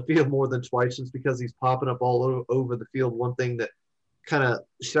him on the field more than twice, just because he's popping up all over the field. One thing that kind of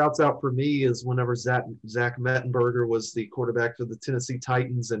shouts out for me is whenever Zach Mettenberger was the quarterback for the Tennessee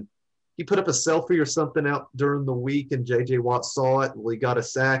Titans, and he put up a selfie or something out during the week, and J.J. Watt saw it. Well, he got a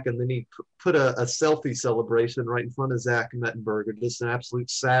sack, and then he put a selfie celebration right in front of Zach Mettenberger. Just an absolute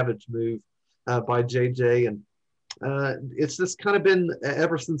savage move by J.J., and it's just kind of been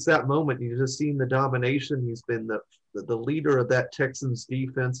ever since that moment. You've just seen the domination. He's been the leader of that Texans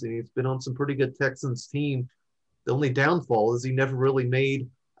defense, and he's been on some pretty good Texans team. The only downfall is he never really made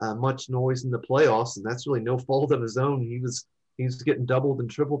much noise in the playoffs, and that's really no fault of his own. He was getting doubled and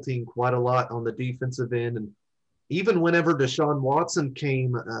triple teamed quite a lot on the defensive end, and even whenever Deshaun Watson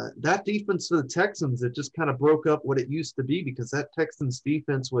came, that defense for the Texans, it just kind of broke up what it used to be, because that Texans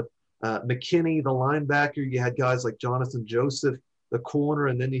defense with McKinney, the linebacker, you had guys like Jonathan Joseph, the corner,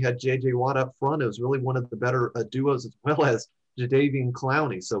 and then you had J.J. Watt up front. It was really one of the better duos, as well as Jadeveon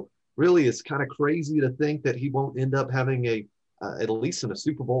Clowney. So really, it's kind of crazy to think that he won't end up having at least in a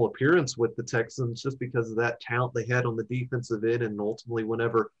Super Bowl appearance with the Texans, just because of that talent they had on the defensive end. And ultimately,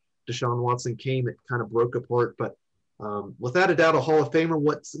 whenever Deshaun Watson came, it kind of broke apart. But without a doubt, a Hall of Famer.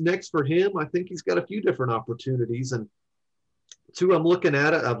 What's next for him? I think he's got a few different opportunities. And two, I'm looking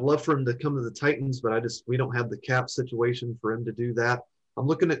at it. I'd love for him to come to the Titans, but we don't have the cap situation for him to do that. I'm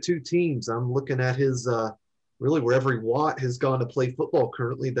looking at 2 teams. I'm looking at his really where every Watt has gone to play football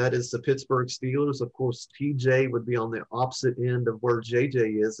currently. That is the Pittsburgh Steelers. Of course, TJ would be on the opposite end of where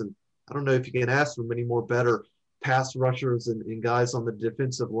JJ is. And I don't know if you can ask for many more better pass rushers and guys on the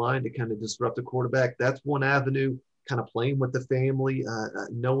defensive line to kind of disrupt the quarterback. That's one avenue, kind of playing with the family,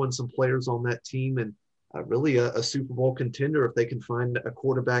 knowing some players on that team, and really a Super Bowl contender if they can find a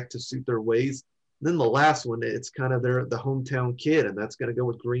quarterback to suit their ways. And then the last one, it's kind of the hometown kid, and that's going to go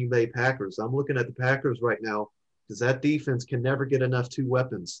with Green Bay Packers. I'm looking at the Packers right now because that defense can never get enough 2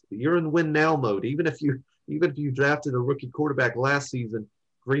 weapons. You're in win now mode. Even if you drafted a rookie quarterback last season,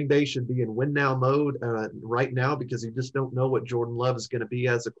 Green Bay should be in win now mode right now, because you just don't know what Jordan Love is going to be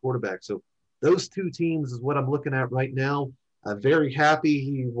as a quarterback. So those 2 teams is what I'm looking at right now. Very happy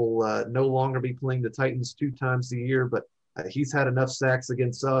he will no longer be playing the Titans 2 times a year, but he's had enough sacks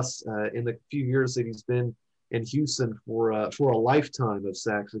against us in the few years that he's been in Houston for a lifetime of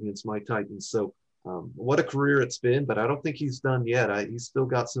sacks against my Titans. So what a career it's been, but I don't think he's done yet. He's still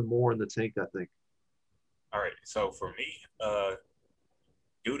got some more in the tank, I think. All right. So for me,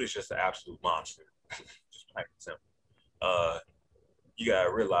 dude is just an absolute monster. Just plain and simple. You got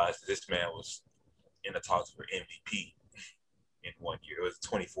to realize that this man was in the talks for MVP in one year. It was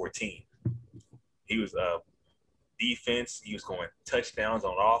 2014. He was defense. He was going touchdowns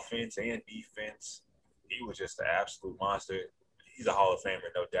on offense and defense. He was just an absolute monster. He's a Hall of Famer,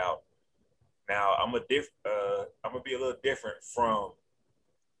 no doubt. Now I'm gonna be a little different from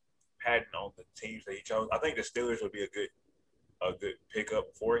Patton on the teams that he chose. I think the Steelers would be a good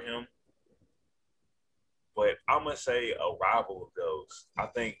pickup for him. But I'm gonna say a rival of those. I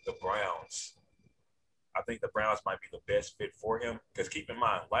think the Browns might be the best fit for him, because keep in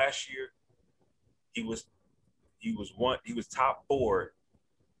mind, last year he was top 4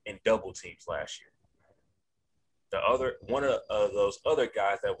 in double teams last year. One of those other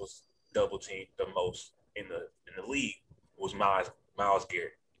guys that was double teamed the most in the league was Myles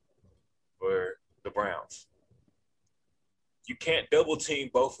Garrett for the Browns. You can't double team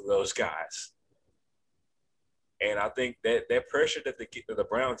both of those guys. And I think that pressure that the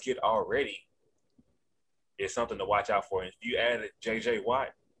Browns get already is something to watch out for. And if you added J.J.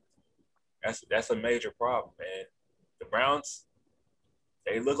 Watt, that's a major problem, man. The Browns,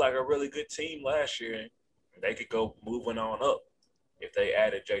 they looked like a really good team last year, and they could go moving on up if they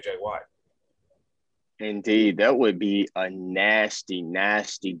added J.J. Watt. Indeed, that would be a nasty,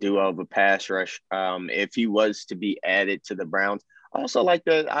 nasty duo of a pass rush if he was to be added to the Browns. I also like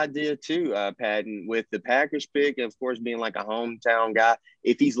that idea too, Patton, with the Packers pick, of course, being like a hometown guy.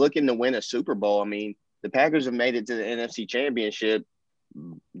 If he's looking to win a Super Bowl, I mean, the Packers have made it to the NFC Championship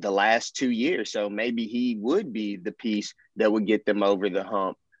the last 2 years, so maybe he would be the piece that would get them over the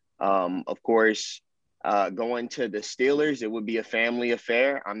hump. Of course, going to the Steelers, it would be a family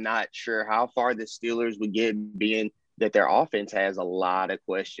affair. I'm not sure how far the Steelers would get, being that their offense has a lot of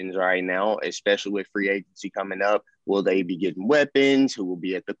questions right now, especially with free agency coming up. Will they be getting weapons? Who will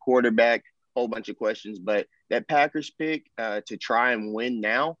be at the quarterback? Whole bunch of questions. But that Packers pick to try and win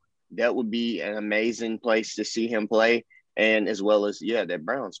now, that would be an amazing place to see him play. And as well as, yeah, that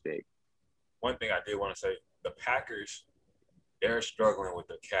Browns pick. One thing I did want to say, the Packers, they're struggling with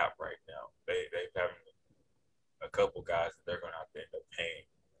the cap right now. They've having a couple guys that they're going to have to end up paying.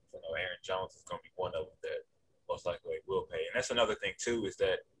 So, Aaron Jones is going to be one of them that most likely will pay. And that's another thing, too, is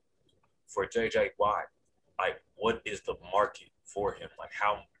that for J.J. Watt, like, what is the market for him? Like,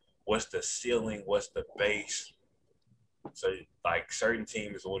 what's the ceiling? What's the base? So, like, certain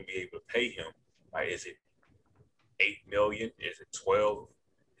teams wouldn't be able to pay him. Like, is it $8 million? Is it 12?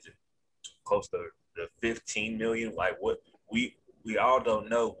 Is it close to the 15 million? Like, what we all don't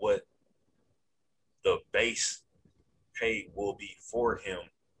know what the base pay will be for him,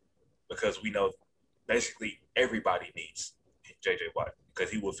 because we know basically everybody needs J.J. Watt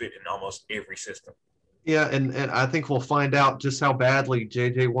because he will fit in almost every system. Yeah, and I think we'll find out just how badly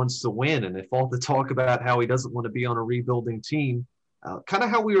JJ wants to win. And if all the talk about how he doesn't want to be on a rebuilding team, kind of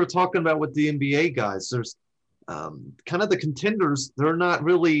how we were talking about with the NBA guys, there's kind of the contenders, they're not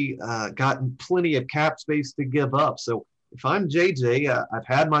really gotten plenty of cap space to give up. So if I'm JJ, I've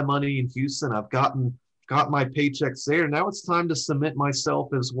had my money in Houston, I've got my paychecks there. Now it's time to cement myself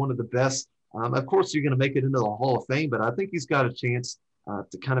as one of the best. Of course, you're going to make it into the Hall of Fame, but I think he's got a chance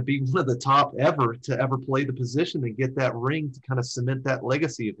to kind of be one of the top ever to ever play the position and get that ring to kind of cement that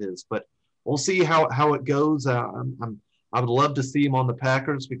legacy of his. But we'll see how it goes. I would love to see him on the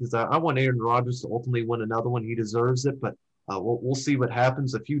Packers because I want Aaron Rodgers to ultimately win another one. He deserves it, but we'll see what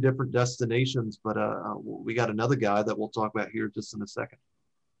happens. A few different destinations, but we got another guy that we'll talk about here just in a second.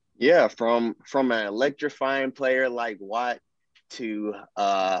 Yeah, from an electrifying player like Watt to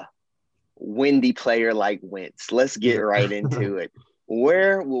a windy player like Wentz. Let's get right into it.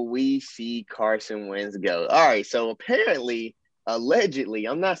 Where will we see Carson Wentz go? All right, so apparently, allegedly,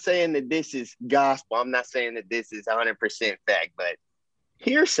 I'm not saying that this is gospel. I'm not saying that this is 100% fact, but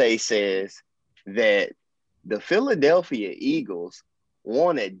hearsay says that the Philadelphia Eagles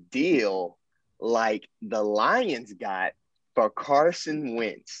want a deal like the Lions got for Carson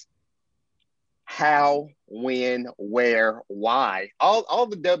Wentz. How, when, where, why? All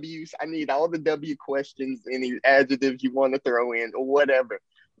the W's. I need all the W questions, any adjectives you want to throw in or whatever.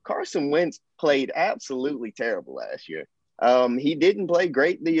 Carson Wentz played absolutely terrible last year. He didn't play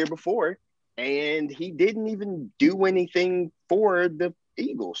great the year before, and he didn't even do anything for the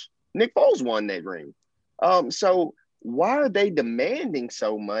Eagles. Nick Foles won that ring. So why are they demanding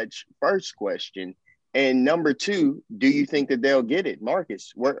so much? First question. And number two, do you think that they'll get it?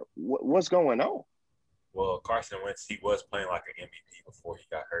 Marcus, what's going on? Well, Carson Wentz, he was playing like an MVP before he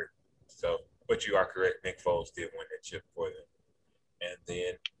got hurt. So, but you are correct. Nick Foles did win that chip for them. And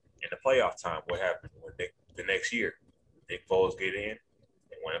then in the playoff time, what happened when the next year, Nick Foles get in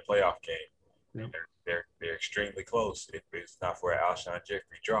and win a playoff game. Yeah. And they're extremely close. If it's not for an Alshon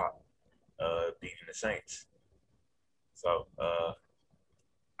Jeffrey drop, beating the Saints. So,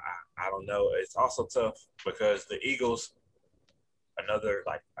 I don't know. It's also tough because the Eagles, another,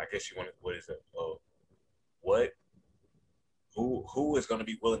 like, I guess you want to, what is it? Who is going to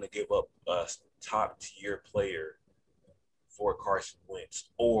be willing to give up a top tier player for Carson Wentz,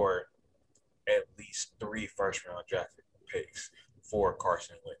 or at least 3 first-round draft picks for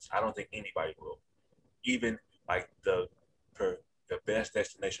Carson Wentz? I don't think anybody will. Even like the best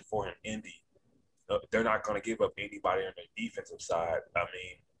destination for him, Indy, they're not going to give up anybody on the defensive side. I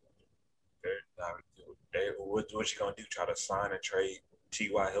mean, what you going to do? Try to sign and trade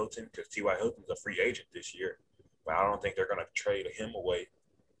T.Y. Hilton? Because T.Y. Hilton's a free agent this year. But I don't think they're going to trade him away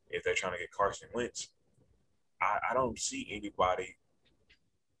if they're trying to get Carson Wentz. I don't see anybody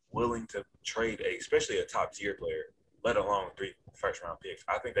willing to trade especially a top-tier player, let alone 3 first-round picks.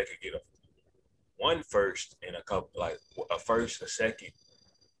 I think they could get 1 first and a couple, like a first, a second,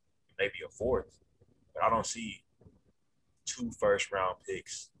 maybe a 4th. But I don't see 2 first-round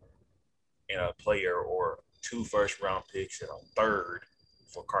picks in a player, or 2 first-round picks and a 3rd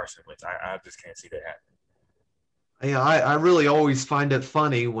for Carson Wentz. I just can't see that happening. Yeah, I really always find it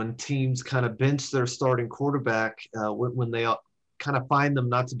funny when teams kind of bench their starting quarterback when they kind of find them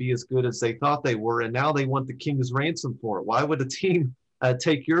not to be as good as they thought they were, and now they want the king's ransom for it. Why would a team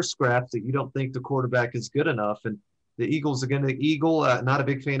take your scraps that you don't think the quarterback is good enough? And the Eagles, again, the Eagle, not a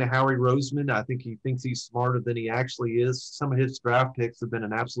big fan of Howie Roseman. I think he thinks he's smarter than he actually is. Some of his draft picks have been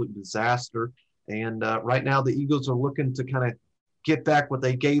an absolute disaster. And right now the Eagles are looking to kind of get back what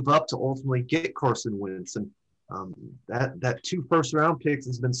they gave up to ultimately get Carson Wentz. And that 2 first-round picks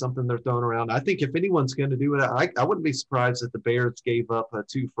has been something they're throwing around. I think if anyone's going to do it, I wouldn't be surprised if the Bears gave up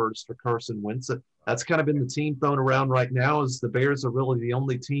 2 firsts for Carson Wentz. That's kind of been the team thrown around right now. Is the Bears are really the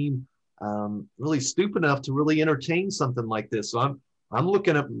only team really stupid enough to really entertain something like this. So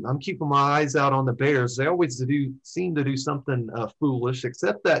I'm keeping my eyes out on the Bears. They always seem to do something foolish,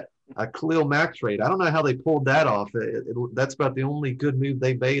 except that Khalil Mack trade. I don't know how they pulled that off. That's about the only good move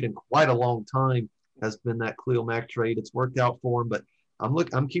they made in quite a long time. Has been that Khalil Mack trade. It's worked out for him, but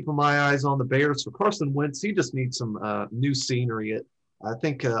I'm keeping my eyes on the Bears. For Carson Wentz, he just needs some new scenery. I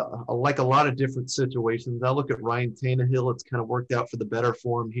think like a lot of different situations. I look at Ryan Tannehill. It's kind of worked out for the better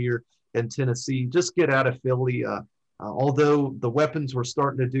for him here in Tennessee. Just get out of Philly. Although the weapons were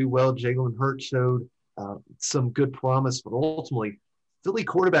starting to do well, Jalen Hurts showed some good promise, but ultimately Philly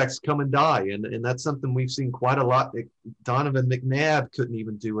quarterbacks come and die, and that's something we've seen quite a lot. Donovan McNabb couldn't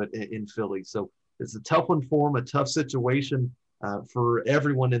even do it in Philly. So it's a tough one for him, a tough situation for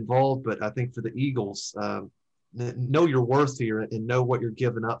everyone involved. But I think for the Eagles, know your worth here and know what you're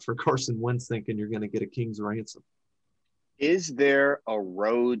giving up for Carson Wentz, thinking you're going to get a king's ransom. Is there a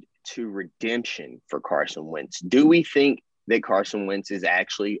road to redemption for Carson Wentz? Do we think that Carson Wentz is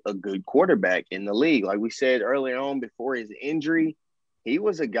actually a good quarterback in the league? Like we said earlier on, before his injury, he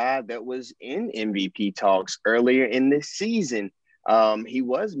was a guy that was in MVP talks earlier in this season. He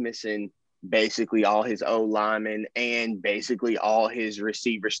was missing basically all his O-linemen and basically all his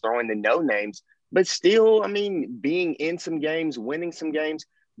receivers throwing the no names. But still, I mean, being in some games, winning some games,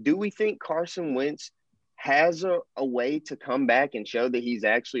 do we think Carson Wentz has a way to come back and show that he's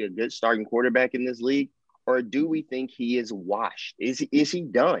actually a good starting quarterback in this league? Or do we think he is washed? Is he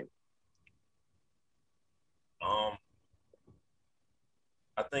done?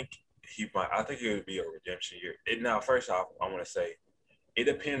 I think it would be a redemption year. Now, first off, I want to say it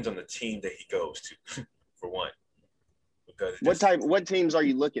depends on the team that he goes to, for one. Because what teams are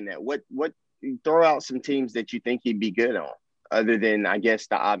you looking at? What throw out some teams that you think he'd be good on, other than I guess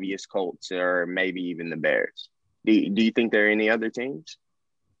the obvious Colts or maybe even the Bears. Do you think there are any other teams?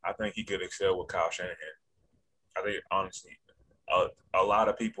 I think he could excel with Kyle Shanahan. I think honestly, a lot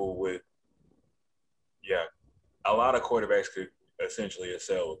of people would, a lot of quarterbacks could essentially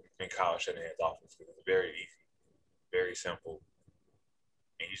excel in Kyle Shanahan's offense because it's very easy, very simple,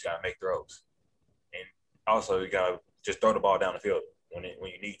 and you just gotta make throws. And also, you gotta just throw the ball down the field when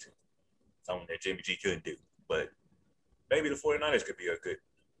you need to. Something that Jimmy G couldn't do. But maybe the 49ers could be a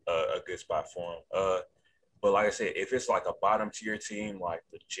good spot for him. But like I said, if it's like a bottom tier team like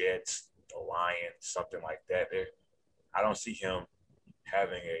the Jets, the Lions, something like that, I don't see him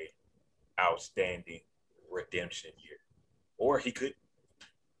having a outstanding redemption year. Or he could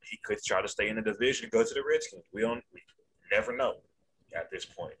try to stay in the division and go to the Redskins. We never know at this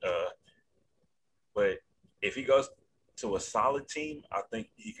point. But if he goes to a solid team, I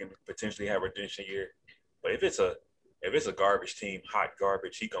think he can potentially have a redemption year. But if it's a garbage team, hot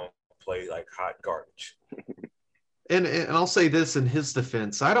garbage, he gonna play like hot garbage. And I'll say this in his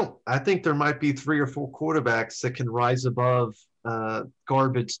defense, I think there might be 3 or 4 quarterbacks that can rise above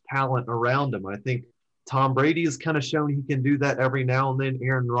garbage talent around him. I think Tom Brady has kind of shown he can do that every now and then.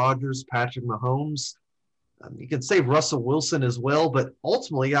 Aaron Rodgers, Patrick Mahomes. You can say Russell Wilson as well, but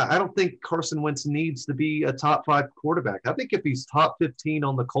ultimately, I don't think Carson Wentz needs to be a top 5 quarterback. I think if he's top 15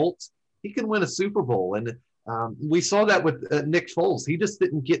 on the Colts, he can win a Super Bowl. And we saw that with Nick Foles. He just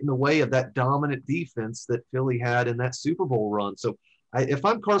didn't get in the way of that dominant defense that Philly had in that Super Bowl run. So if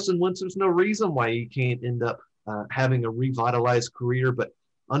I'm Carson Wentz, there's no reason why he can't end up having a revitalized career. But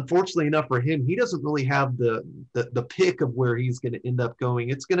unfortunately enough for him, he doesn't really have the pick of where he's going to end up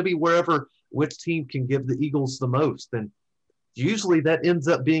going. It's going to be which team can give the Eagles the most. And usually that ends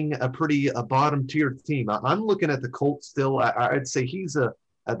up being a bottom tier team. I'm looking at the Colts still. I'd say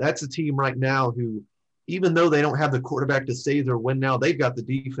that's a team right now who, even though they don't have the quarterback to save their win now, they've got the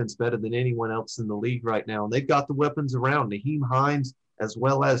defense better than anyone else in the league right now. And they've got the weapons around. Nyheim Hines, as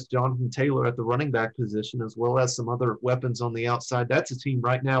well as Jonathan Taylor at the running back position, as well as some other weapons on the outside. That's a team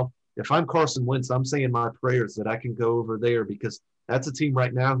right now. If I'm Carson Wentz, I'm saying my prayers that I can go over there, because that's a team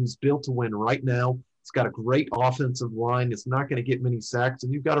right now who's built to win right now. It's got a great offensive line. It's not going to get many sacks,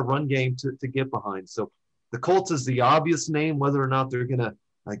 and you've got a run game to get behind. So The Colts is the obvious name. Whether or not they're going to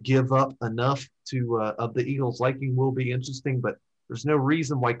give up enough to of the Eagles' liking will be interesting, but there's no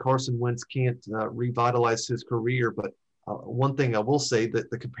reason why Carson Wentz can't revitalize his career. But one thing I will say that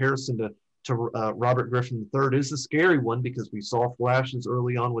the comparison to Robert Griffin III is a scary one because we saw flashes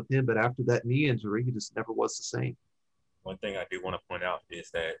early on with him, but after that knee injury, he just never was the same. One thing I do want to point out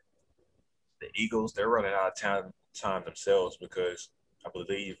is that the Eagles, they're running out of time themselves because I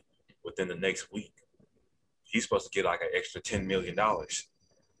believe within the next week, he's supposed to get like an extra $10 million.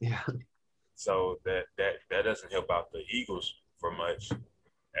 Yeah. So that doesn't help out the Eagles for much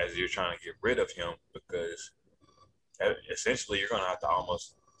as you're trying to get rid of him because essentially you're going to have to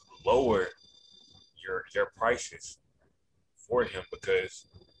almost lower your prices for him because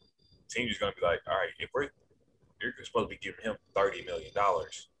the team is going to be like, all right, if you're supposed to be giving him $30 million.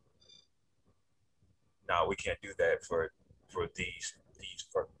 Now we can't do that for these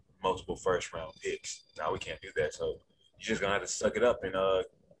for multiple first round picks. Now we can't do that. So you're just gonna have to suck it up and go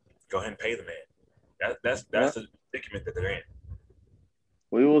ahead and pay the man. That's the predicament that they're in.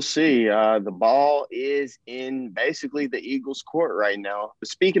 We will see. The ball is in basically the Eagles' court right now. But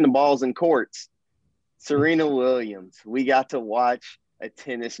speaking of balls in courts, Serena Williams. We got to watch a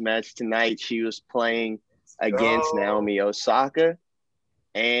tennis match tonight. She was playing against Naomi Osaka,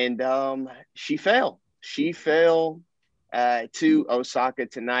 and she fell. She fell to Osaka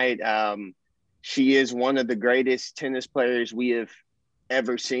tonight. She is one of the greatest tennis players we have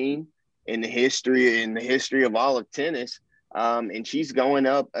ever seen in the history of all of tennis. And she's going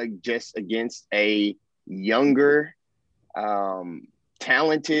up just against a younger, a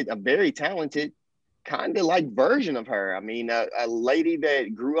very talented, kind of like version of her. I mean, a lady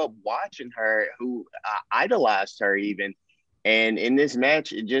that grew up watching her, who idolized her even. And in this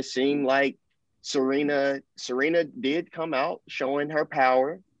match, it just seemed like Serena did come out showing her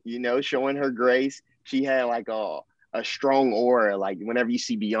power, showing her grace. She had like a strong aura. Like whenever you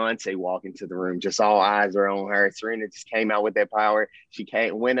see Beyonce walk into the room, just all eyes are on her. Serena just came out with that power. She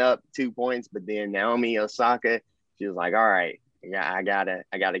went up 2 points, but then Naomi Osaka, she was like, all right, yeah, I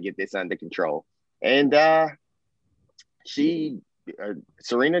gotta get this under control. And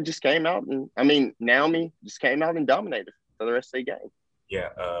Serena just came out Naomi just came out and dominated for the rest of the game. Yeah.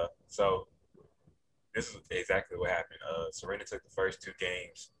 So this is exactly what happened. Serena took the first 2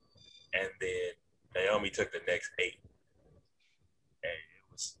 games, and then Naomi took the next 8. And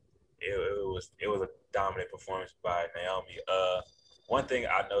it was a dominant performance by Naomi. One thing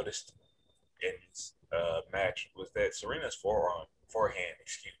I noticed in this match was that Serena's forehand,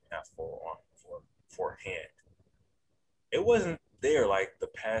 it wasn't there like the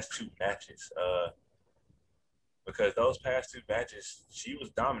past 2 matches. Because those past 2 matches, she was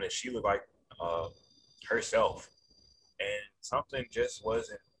dominant. She looked like herself, and something just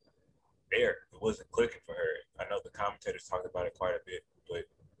wasn't there. It wasn't clicking for her. I know the commentators talked about it quite a bit, but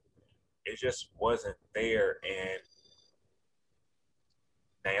it just wasn't there. And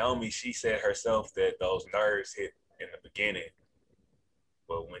Naomi, she said herself that those nerves hit in the beginning,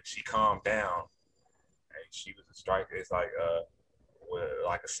 but when she calmed down and she was a striker, it's like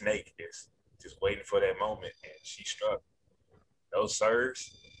a snake, just waiting for that moment, and she struck those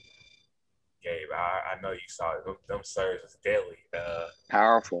serves. Gabe, I know you saw it. Them serves is deadly.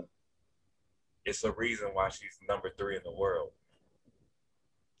 Powerful. It's a reason why she's number 3 in the world.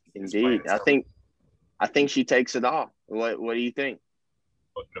 Indeed. I think she takes it off. What do you think?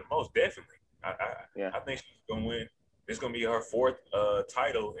 Most definitely. I think she's gonna win. This is gonna be her 4th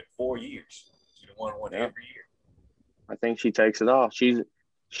title in 4 years. She's won one every year. I think she takes it off.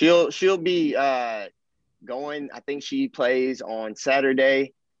 She'll be going. I think she plays on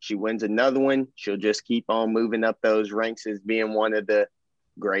Saturday. She wins another one. She'll just keep on moving up those ranks as being one of the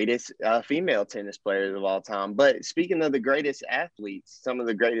greatest female tennis players of all time. But speaking of the greatest athletes, some of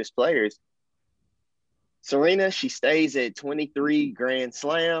the greatest players, Serena, she stays at 23 Grand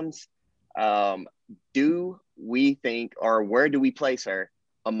Slams. Do we think, or where do we place her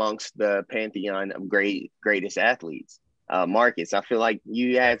amongst the pantheon of greatest athletes? Marcus, I feel like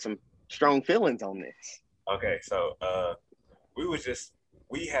you had some strong feelings on this. Okay, so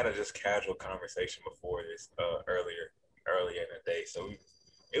we had a just casual conversation before this earlier in the day. So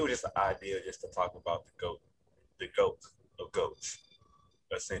it was just an idea just to talk about the GOAT of GOATs,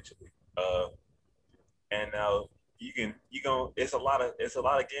 essentially. And now it's a lot of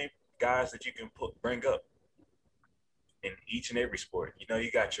guys that you can bring up in each and every sport.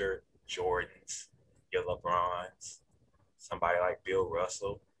 You got your Jordans, your LeBrons, somebody like Bill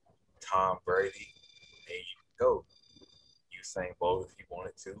Russell, Tom Brady, and you can go. Usain Bolt if you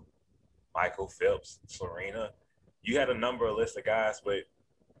wanted to, Michael Phelps, Serena. You had a list of guys, but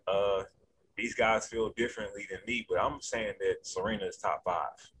these guys feel differently than me, but I'm saying that Serena is top 5.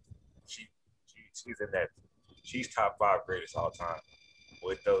 She's in that. She's top 5 greatest all time.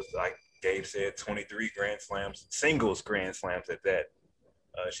 With those, like Gabe said, 23 Grand Slams, singles Grand Slams at that.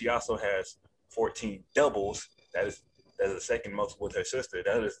 She also has 14 doubles. That is the second most with her sister.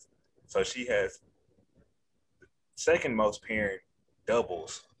 So she has the second most pairing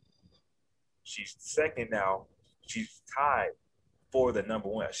doubles. She's second now. She's tied for the number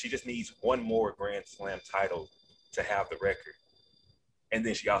 1. She just needs one more Grand Slam title to have the record. And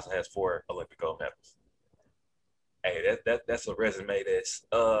then she also has 4 Olympic gold medals. Hey, that's a resume that's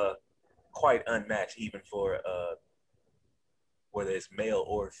quite unmatched, even for whether it's male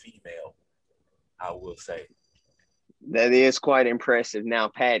or female, I will say. That is quite impressive. Now,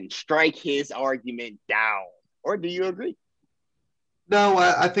 Patton, strike his argument down. Or do you agree? No,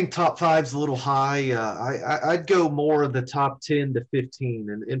 I think top 5's a little high. I'd go more of the top 10 to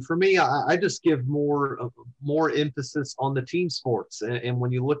 15. And for me, I just give more emphasis on the team sports. And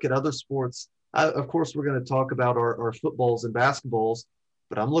when you look at other sports, of course, we're going to talk about our footballs and basketballs,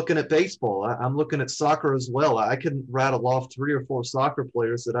 but I'm looking at baseball. I'm looking at soccer as well. I can rattle off 3 or 4 soccer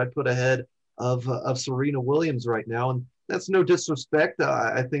players that I'd put ahead of Serena Williams right now. And that's no disrespect.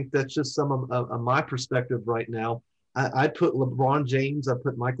 I think that's just some of my perspective right now. I'd put LeBron James. I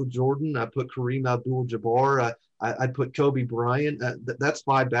put Michael Jordan. I put Kareem Abdul-Jabbar. I'd put Kobe Bryant. That's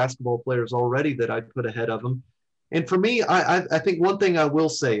 5 basketball players already that I'd put ahead of them. And for me, I think one thing I will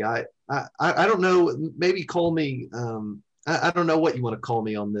say, I don't know, maybe call me, I don't know what you want to call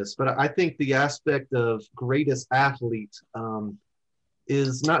me on this, but I think the aspect of greatest athlete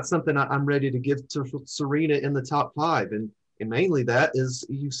is not something I'm ready to give to Serena in the top 5. And mainly that is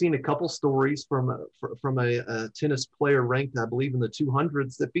you've seen a couple stories from a tennis player ranked, I believe, in the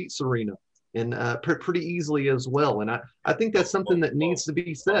 200s that beat Serena and pretty easily as well. And I think that's something that needs to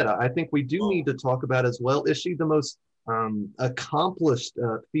be said. I think we do need to talk about as well. Is she the most accomplished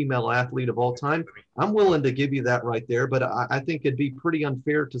female athlete of all time? I'm willing to give you that right there, but I think it'd be pretty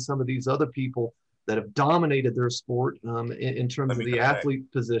unfair to some of these other people that have dominated their sport in terms of the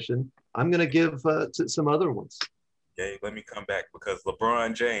athlete position. I'm going to give to some other ones. Gabe, let me come back because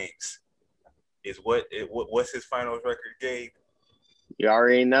LeBron James is what's his finals record, Gabe? You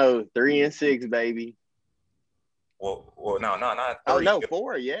already know, 3-6, baby. Well, no, not 3. Oh no,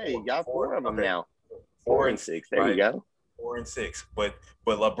 4. Yeah, you got 4 of them okay. Now. 4-6. There you go. 4-6. But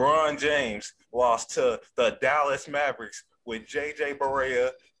LeBron James lost to the Dallas Mavericks with J.J.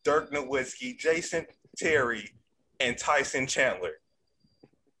 Barea, Dirk Nowitzki, Jason Terry, and Tyson Chandler.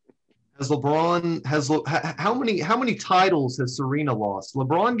 How many titles has Serena lost?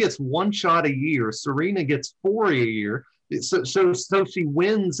 LeBron gets 1 shot a year. Serena gets 4 a year. So she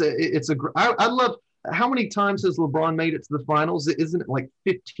wins. I love. How many times has LeBron made it to the finals? Isn't it like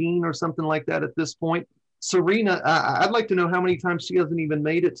 15 or something like that at this point? Serena, I'd like to know how many times she hasn't even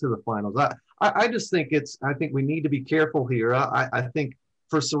made it to the finals. I just think I think we need to be careful here. I think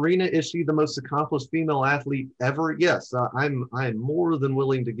for Serena, is she the most accomplished female athlete ever? Yes, I'm more than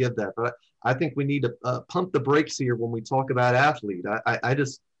willing to give that. But I think we need to pump the brakes here when we talk about athlete. I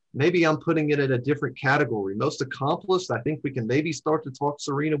just maybe I'm putting it in a different category. Most accomplished, I think we can maybe start to talk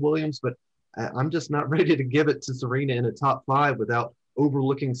Serena Williams, but I'm just not ready to give it to Serena in a top 5 without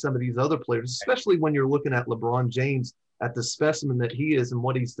overlooking some of these other players, especially when you're looking at LeBron James at the specimen that he is and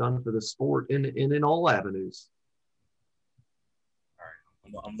what he's done for the sport in all avenues.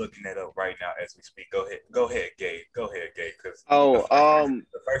 I'm looking that up right now as we speak. Go ahead, Gabe. Because the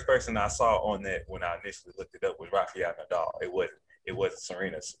first person I saw on that when I initially looked it up was Rafael Nadal. It wasn't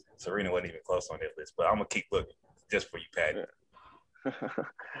Serena. Serena wasn't even close on that list. But I'm gonna keep looking just for you, Pat.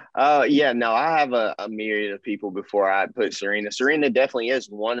 I have a myriad of people before I put Serena. Serena definitely is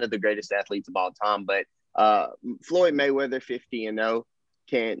one of the greatest athletes of all time. But Floyd Mayweather, 50-0,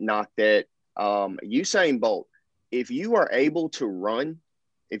 can't knock that. Usain Bolt, if you are able to run.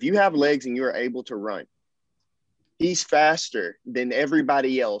 If you have legs and you're able to run, he's faster than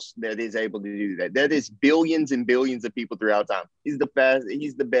everybody else that is able to do that. That is billions and billions of people throughout time. He's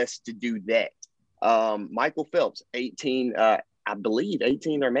the best to do that. Michael Phelps, 18, I believe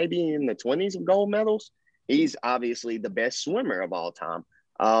 18 or maybe in the 20s of gold medals. He's obviously the best swimmer of all time.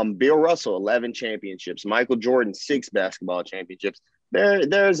 Bill Russell, 11 championships. Michael Jordan, 6 basketball championships.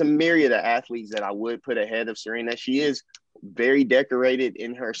 There's a myriad of athletes that I would put ahead of Serena. She is very decorated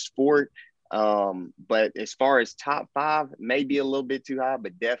in her sport. But as far as top 5, maybe a little bit too high,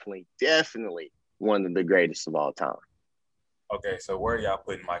 but definitely one of the greatest of all time. Okay, so where are y'all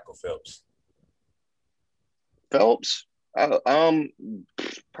putting Michael Phelps? Phelps?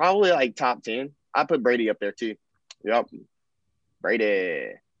 Probably like top 10. I put Brady up there too. Yep.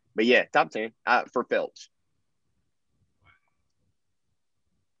 Brady. But yeah, top 10 for Phelps.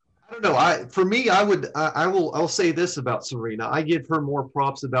 I don't know. For me, I'll say this about Serena. I give her more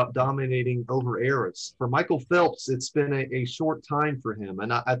props about dominating over eras. For Michael Phelps, it's been a short time for him,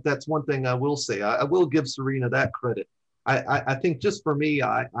 and that's one thing I will say. I will give Serena that credit. I think just for me,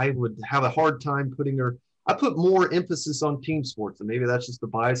 I would have a hard time putting her. I put more emphasis on team sports, and maybe that's just a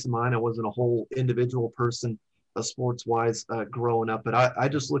bias of mine. I wasn't a whole individual person, sports wise, growing up, but I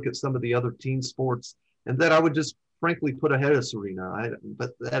just look at some of the other team sports, and that I would just frankly put ahead of Serena.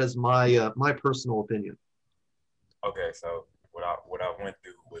 But that is my personal opinion. Okay, so what I went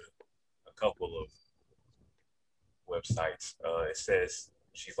through with a couple of websites, it says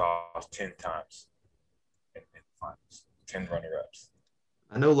she's lost 10 times in the finals, 10 runner-ups.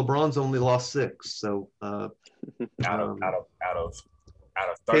 I know LeBron's only lost 6, so out of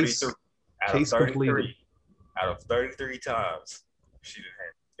 33, out of 33 times she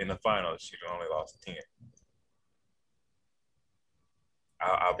had in the finals, she only lost 10.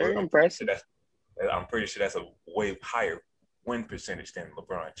 Very impressive. I'm pretty sure that's a way higher win percentage than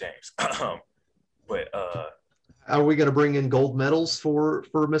LeBron James. But are we going to bring in gold medals for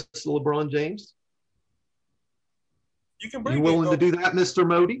Mr. LeBron James? You can bring. You willing to do that, Mr.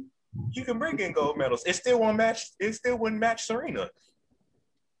 Modi? You can bring in gold medals. It still won't match. It still wouldn't match Serena.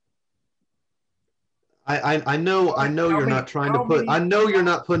 I know you're not trying to put. I know you're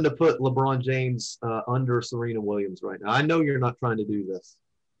not putting to put LeBron James under Serena Williams right now. I know you're not trying to do this.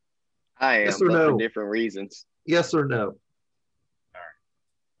 I am, yes or but no? For different reasons. Yes or no? All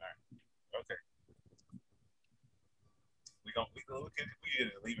right. Okay. We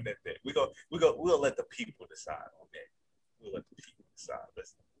leave it at that. We'll let the people decide on that. We'll let the people decide.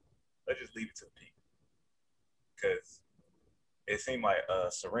 Let's just leave it to the people, because it seemed like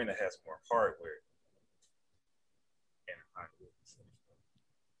Serena has more hardware.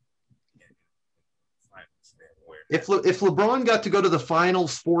 If LeBron got to go to the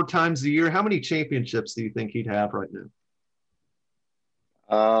finals 4 times a year, how many championships do you think he'd have right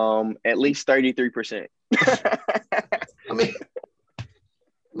now? At least 33%. I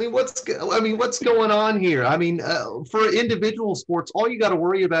mean, what's going on here? I mean, for individual sports, all you got to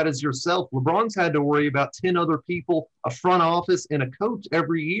worry about is yourself. LeBron's had to worry about 10 other people, a front office, and a coach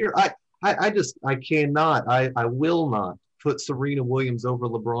every year. I will not put Serena Williams over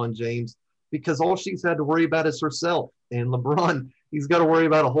LeBron James, because all she's had to worry about is herself. And LeBron, he's got to worry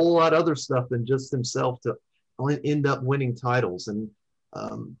about a whole lot of other stuff than just himself to end up winning titles. And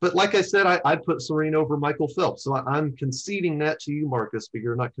but like I said, I put Serena over Michael Phelps. So I'm conceding that to you, Marcus, but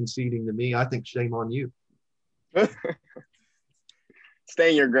you're not conceding to me. I think shame on you. Stay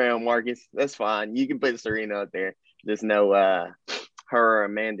in your ground, Marcus. That's fine. You can put Serena out there. There's no her or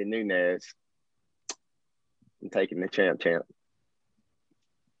Amanda Nunes. I'm taking the champ.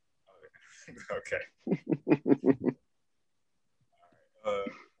 Okay.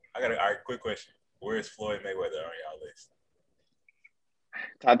 I got a quick question. Where's Floyd Mayweather on y'all list?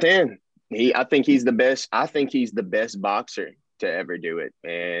 Top 10. I think he's the best. I think he's the best boxer to ever do it.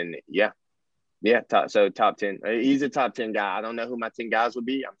 And yeah. Top 10. He's a top 10 guy. I don't know who my 10 guys would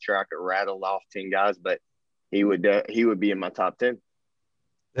be. I'm sure I could rattle off 10 guys, but he would be in my top 10.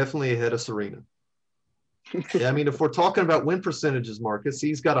 Definitely ahead of Serena. Yeah, I mean, if we're talking about win percentages, Marcus,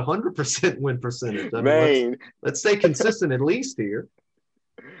 he's got 100% win percentage. I mean, let's stay consistent at least here.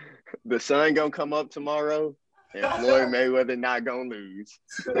 The sun gonna come up tomorrow, and Floyd Mayweather not gonna lose.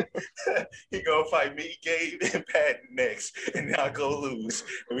 He gonna fight me, Gabe, and Pat next, and not go lose,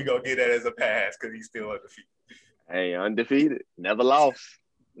 and we gonna get that as a pass because he's still undefeated. Hey, undefeated, never lost.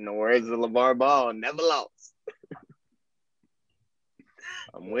 In the words of LeVar Ball, never lost.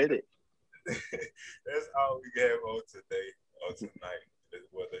 I'm with it. That's all we have on today or tonight.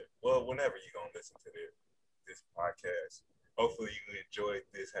 Whenever you're gonna listen to this podcast. Hopefully you enjoyed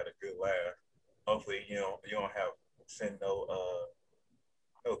this, had a good laugh. Hopefully you don't have send no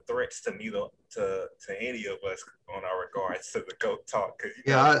threats to any of us on our regards to the GOAT talk.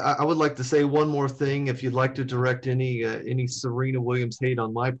 I would like to say one more thing. If you'd like to direct any Serena Williams hate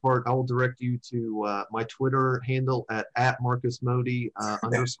on my part, I will direct you to my Twitter handle at Marcus Modi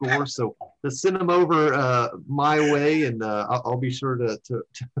 _. So just send them over my way, and I'll be sure to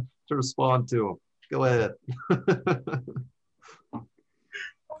respond to them. Go ahead.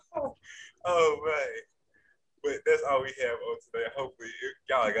 Oh man. But that's all we have on today. Hopefully,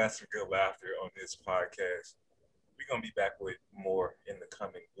 y'all got some good laughter on this podcast. We're going to be back with more in the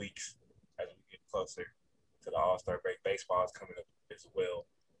coming weeks as we get closer to the All-Star break. Baseball is coming up as well.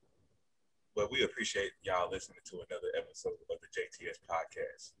 But we appreciate y'all listening to another episode of the JTS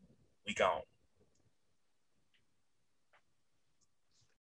podcast. We gone.